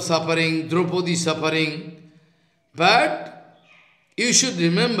 Panchapandav suffering, Draupadi suffering, but you should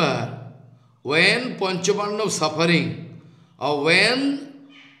remember, when Panchapandav suffering, or when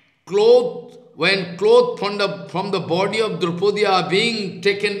clothes from the body of Draupadi are being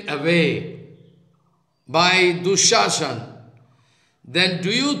taken away by Dushasan, then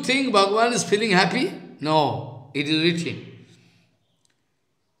do you think Bhagavan is feeling happy? No, it is written.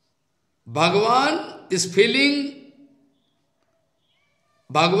 Bhagavan is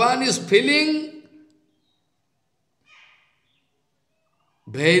feeling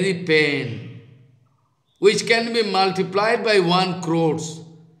very pain, which can be multiplied by 1 crores.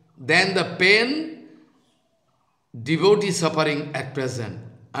 Then the pain devotee suffering at present.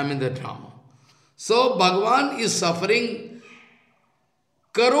 I mean the drama. So Bhagavan is suffering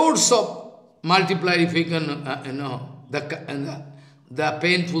crores of multiplied, if you can, the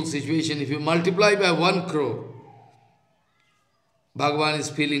painful situation, if you multiply by 1 crore, Bhagavan is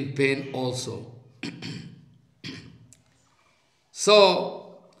feeling pain also.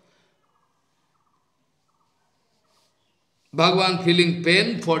 So, Bhagavan feeling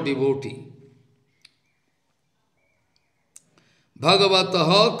pain for devotee.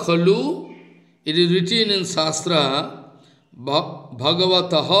 Bhagavataha khalu, it is written in Shastra,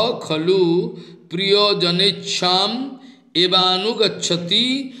 Bhagavataha khalu priyo janecham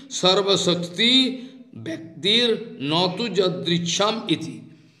evanugacchati sarvasakti bhaktir natu jadricham iti.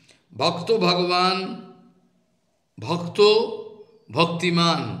 Bhakto Bhagavan, Bhakto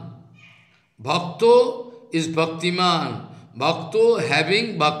Bhaktiman. Bhakto is Bhaktiman. Bhakto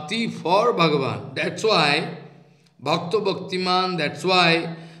having bhakti for Bhagavan. That's why Bhakto Bhaktiman, that's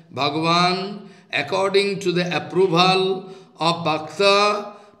why Bhagavan, according to the approval of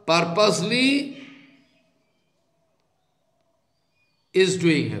Bhakta, purposely is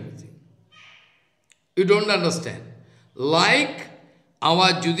doing everything. You don't understand. Like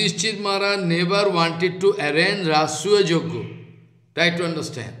our Yudhishthira Maharaj never wanted to arrange Rasuya Yogya. Try to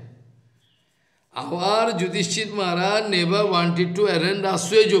understand. Our Yudhishthira Maharaj never wanted to arrange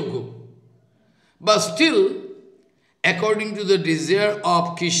Aswaya Yajna. But still, according to the desire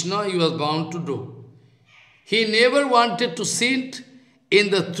of Krishna, he was bound to do. He never wanted to sit in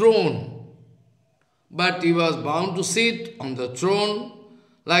the throne, but he was bound to sit on the throne,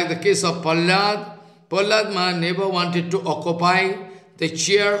 like the case of Prahlad. Prahlad Maharaj never wanted to occupy the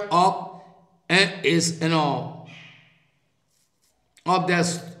chair of his, of their,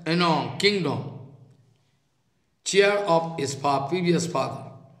 kingdom, chair of his previous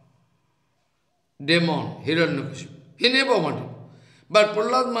father, demon, Hiranyakashipu. He never wanted. But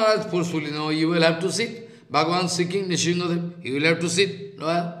Prahlad Maharaj forcefully, no, you will have to sit. Bhagavan seeking Nishingadev, you will have to sit.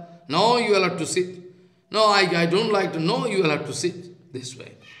 No, you will have to sit. No, I don't like to. No, you will have to sit this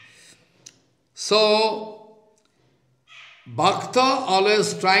way. So, Bhakta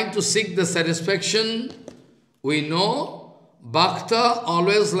always trying to seek the satisfaction. We know Bhakta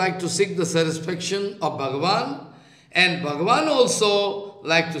always like to seek the satisfaction of Bhagavan, and Bhagavan also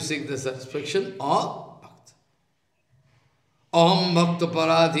like to seek the satisfaction of Bhakta. Aham Bhakta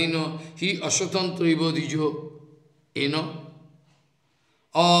Paradhino hi asatantri bodhijo.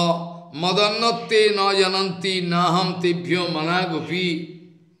 Or Madannatte na jananti naham tebhyo managopi.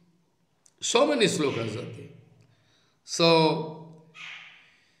 So many slokas are there. So,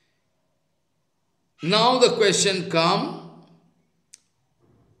 now the question comes,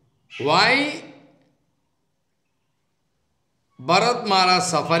 why Bharat Maharaj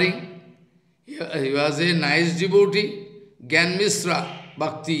suffering? He was a nice devotee, Gyan Misra,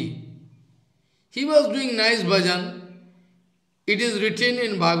 Bhakti. He was doing nice bhajan. It is written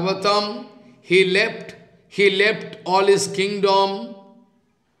in Bhagavatam, he left all his kingdom.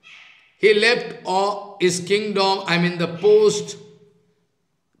 He left all his kingdom, the post,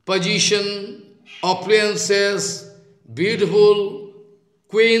 position, appliances, beautiful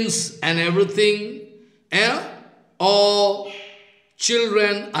queens and everything, and all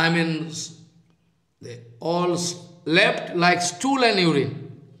children, they all left like stool and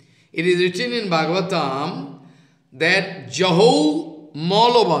urine. It is written in Bhagavatam that Jaho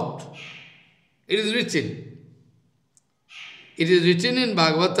Malavat. It is written. It is written in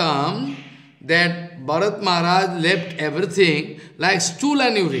Bhagavatam that Bharat Maharaj left everything like stool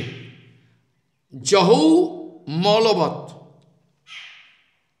and urine. Jahu Malavat.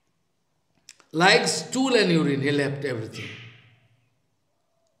 Like stool and urine, he left everything.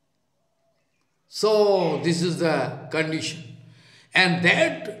 So, this is the condition. And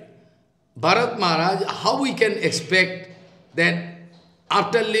that Bharat Maharaj, how we can expect that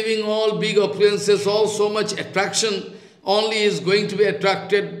after leaving all big appearances, all so much attraction, only is going to be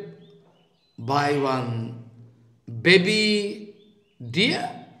attracted by one baby deer?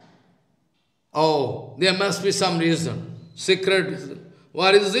 Oh, there must be some reason, secret reason.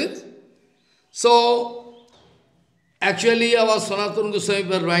 What is it? So, actually our Sanatana Goswami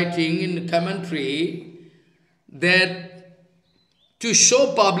was writing in commentary that to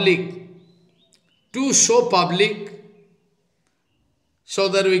show public, so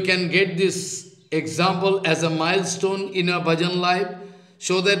that we can get this example as a milestone in our bhajan life,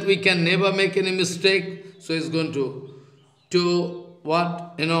 so that we can never make any mistake. So it's going to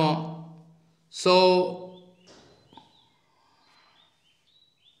what, so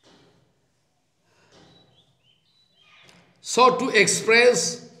to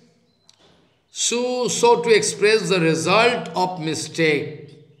express the result of mistake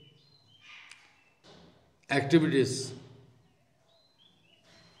activities.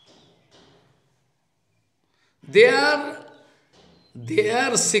 Their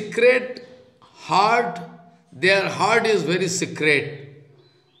secret heart, their heart is very secret.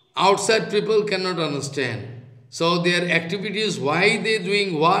 Outside people cannot understand. So their activities, why they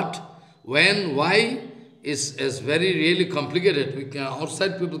doing what, when, why, is very really complicated.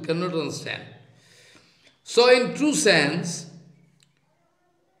 Outside people cannot understand. So in true sense,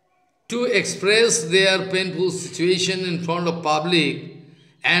 to express their painful situation in front of public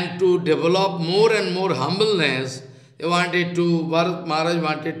and to develop more and more humbleness, Bharat Maharaj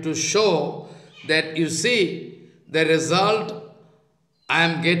wanted to show that, you see, the result I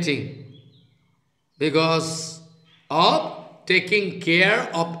am getting because of taking care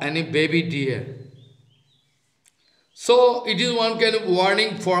of any baby deer. So, it is one kind of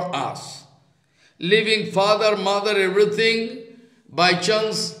warning for us. Leaving father, mother, everything, by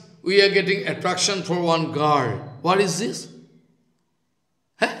chance, we are getting attraction for one girl. What is this?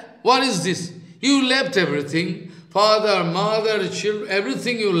 What is this? You left everything, father, mother, children,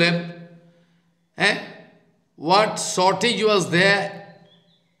 everything you left. What shortage was there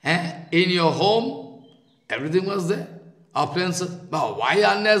in your home? Everything was there. offenses. But why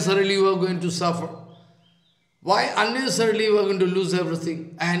unnecessarily you are going to suffer? Why unnecessarily you are going to lose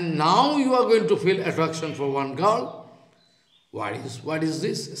everything? And now you are going to feel attraction for one girl? What is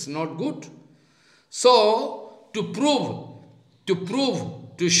this? It's not good. So, to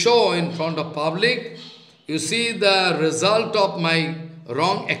show in front of public, you see the result of my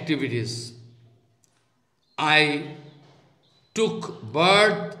wrong activities. I took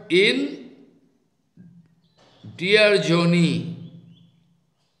birth in dear Joni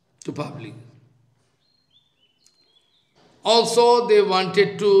to public. Also, they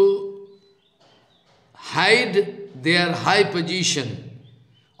wanted to hide their high position.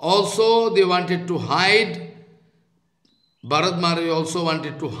 Also, they wanted to hide, Bharat Maharaj also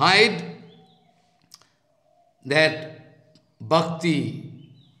wanted to hide that bhakti.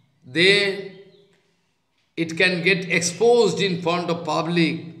 It can get exposed in front of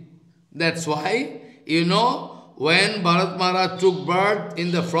public. That's why, when Bharat Maharaj took birth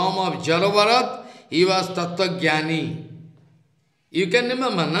in the form of Jara Bharat, he was Tattva Jnani. You can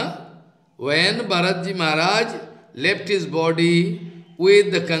remember, na? When Bharatji Maharaj left his body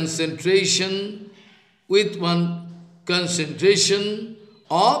with the concentration, with one concentration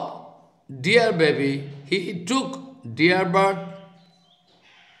of dear baby, he took dear birth.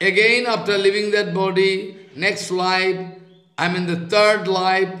 Again, after leaving that body, next life, the third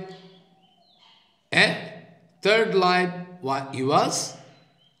life, third life, what he was?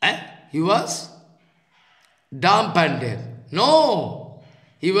 He was dumbfounded. No,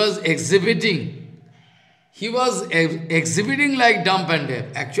 he was exhibiting. He was exhibiting like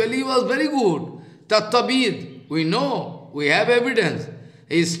dumbfounded. Actually, he was very good. Tattvavid, we know, we have evidence.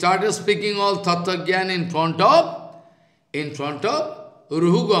 He started speaking all Tattva Gyan in front of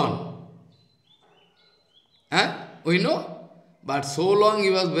Ruhugan. We know. But so long he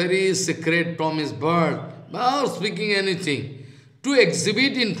was very secret from his birth, not speaking anything. To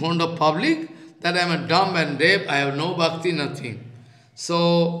exhibit in front of public that I am a dumb and deaf, I have no bhakti, nothing.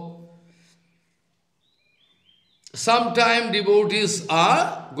 So, sometime devotees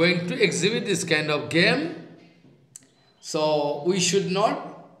are going to exhibit this kind of game. So, we should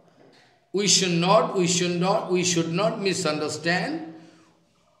not misunderstand.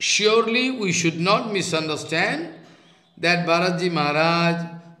 Surely we should not misunderstand that Bharatji Maharaj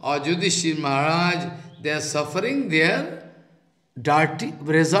or Yudhishthir Maharaj, they are suffering their dirty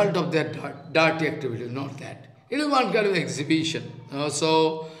result of their dirty activity, not that. It is one kind of exhibition.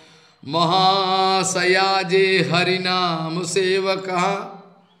 So, Mahasayaje Harinam Sevakaha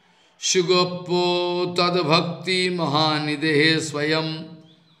Shugoppo Tad Bhakti Mahanidehe Swayam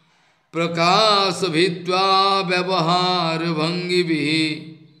Prakas Bhitva Vyavahar Bhangi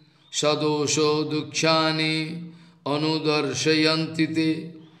Vihi Sadosho Dukshani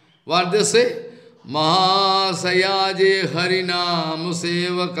Anudarshayantite. What they say? Mahasayaje Harinam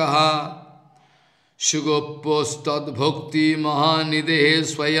Sevakaha Shugopostad Bhakti Mahanidehe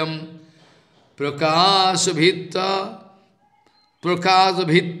Swayam Prakas Bhitta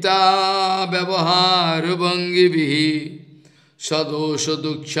Vyavahar Bhangi Vihi Sadosha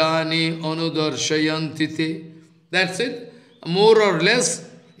Dukshani Anudarshayantite. That's it. More or less,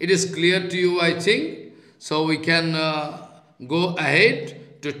 it is clear to you, I think. So we can go ahead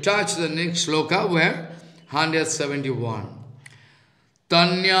to touch the next sloka where 171.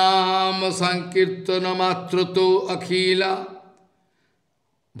 Tanyam Sankirtana Matrato Akhila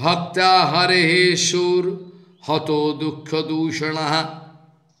Bhakta Harehe Shur Hato Dukkha Dushanaha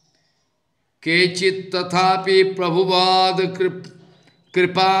Kechit Tathapi Prabhuvad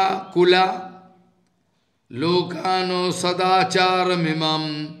Kripa Kula Lokano Sadachara Mimam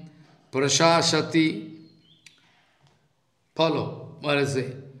Prashashati. Follow, what is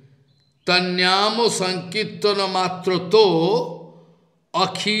it? Tanyamo Sankirtana Matrato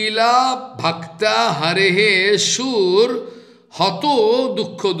Akhila Bhakta Harehe Shur Hato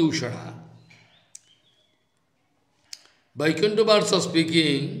Dukkha Dushana. Vaikuntha Varsa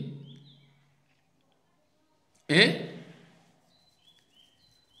speaking,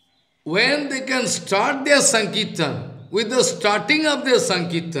 when they can start their Sankirtan, with the starting of their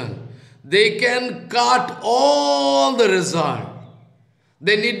Sankirtan, they can cut all the result.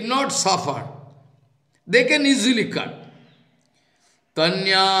 They need not suffer. They can easily cut.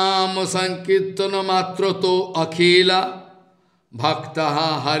 Tanyam Sankirtana Matrato Akhila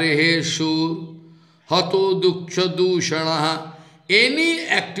Bhaktaha Harehe Shur Hato Duksha Dushanaha. Any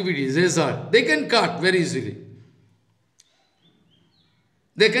activities, result, they can cut very easily.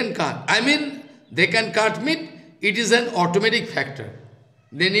 They can cut. They can cut meat. It is an automatic factor.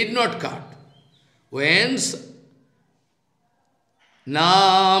 They need not cut. When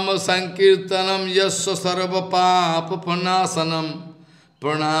Nama Sankirtanam Yasya Sarva Papa Panasanam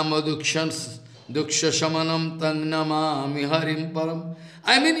Pranama Duksha Shamanam Tang Namami Harim Param.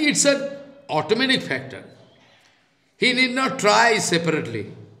 I mean, it's an automatic factor. He need not try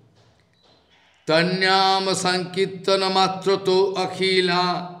separately. Tanyama Sankirtana Matrato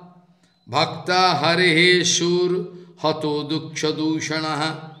Akhila Bhakta Harihe Shur Hato Duksha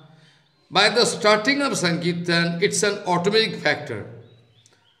Dushanaha. By the starting of Sankirtan, it's an automatic factor.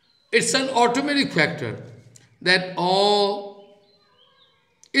 It's an automatic factor that all,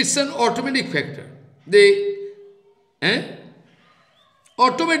 it's an automatic factor.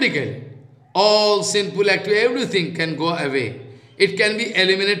 Automatically, all sinful activity, everything can go away. It can be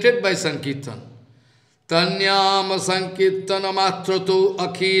eliminated by Sankirtan. Tanyama Sankirtana Matrato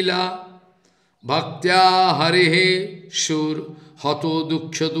Akhila Bhaktya Harihe Shur Hato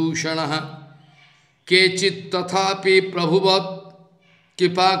Duksha Dushanaha Kechit Tathapi Prabhuvat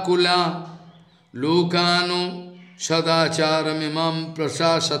Kipakula Lokano Sadacharamimam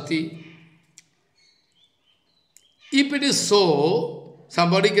Prasasati. If it is so,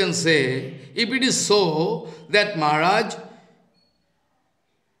 somebody can say, if it is so that Maharaj,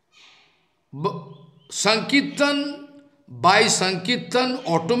 Sankirtan, by Sankirtan,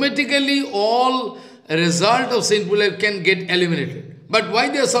 automatically all result of sinful life can get eliminated. But why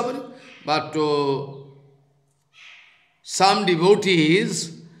they are suffering? But some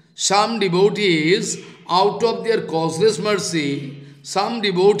devotees, out of their causeless mercy, some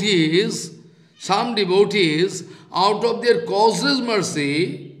devotees, out of their causeless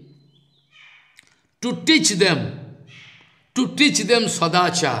mercy, to teach them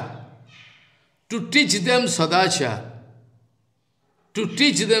sadachar,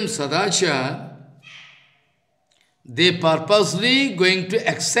 they purposely going to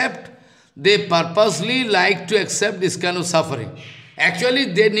accept, they purposely like to accept this kind of suffering. Actually,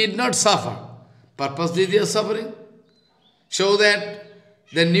 they need not suffer. Purposely they are suffering. So that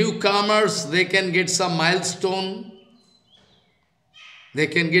the newcomers, they can get some milestone, they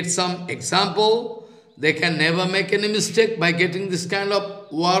can get some example, they can never make any mistake by getting this kind of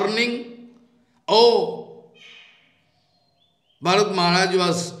warning. Oh, Bharat Maharaj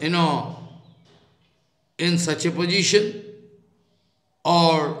was, in such a position,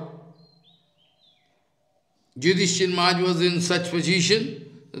 or Yudhishthira Maharaj was in such position,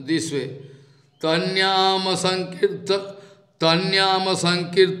 this way. Tanyama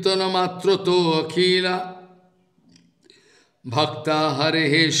Sankirtana Matrato Akhila Bhakta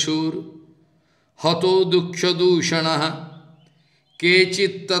Harihe Shur Hato Duksha Dushanaha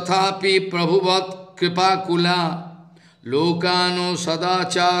Kechit Tathapi Prabhuvat Kripakula Lokano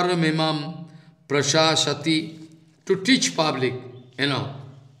Sadachar Mimam Prashasati, to teach public,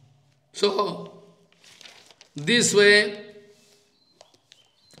 So, this way,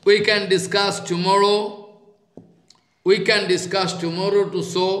 we can discuss tomorrow to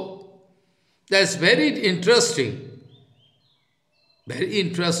show. That's very interesting. Very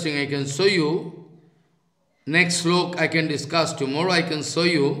interesting, I can show you. Next slok I can discuss tomorrow, I can show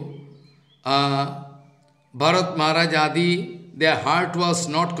you. Bharat Maharaj Adi, their heart was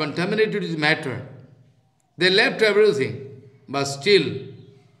not contaminated with matter. They left everything, but still,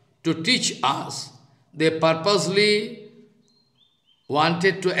 to teach us, they purposely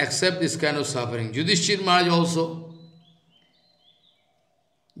wanted to accept this kind of suffering. Yudhishthira Maharaj also.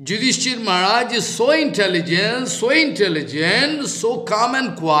 Yudhishthira Maharaj is so intelligent, so calm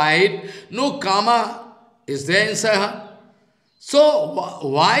and quiet, no karma is there inside her. So,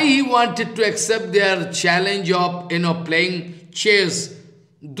 why he wanted to accept their challenge of, playing chess,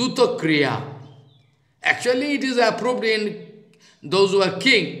 Duta Kriya? Actually, it is approved in those who are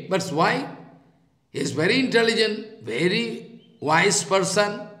king. But why? He is very intelligent, very wise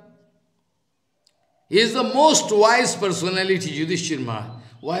person. He is the most wise personality, Yudhishthira Maharaj.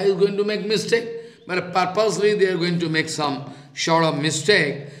 Why is going to make mistake? But purposely they are going to make some sort of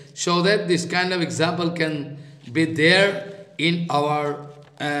mistake, so that this kind of example can be there in our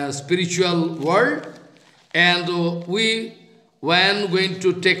spiritual world. And when going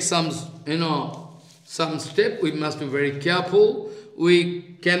to take some step, we must be very careful. We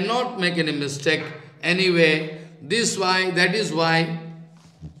cannot make any mistake anyway. That is why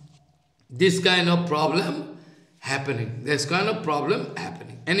this kind of problem happening. This kind of problem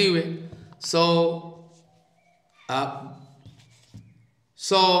happening. Anyway, so I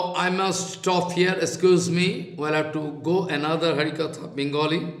must stop here. Excuse me. We'll have to go another Harikatha,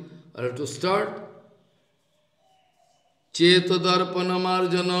 Bengali. I'll have to start.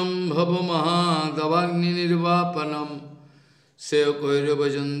 Chetadarpanamarjanam bhava davagni nirvapanam sevakoirya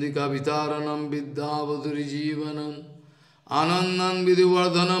bhajandika vitaranam vidyavaduri jivanam Anandan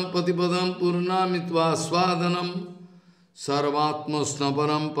vidivardhanam patipadam purnamitva swadanam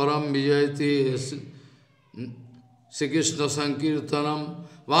sarvatmasnaparam param vijayati Sri Krishna Sankirtanam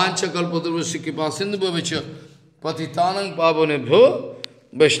Vanchakalpatarvasya Kripa Sindhu Bhavicha Patitanang Pavanebhyo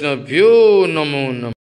Vaishnavabhyo Namo Namo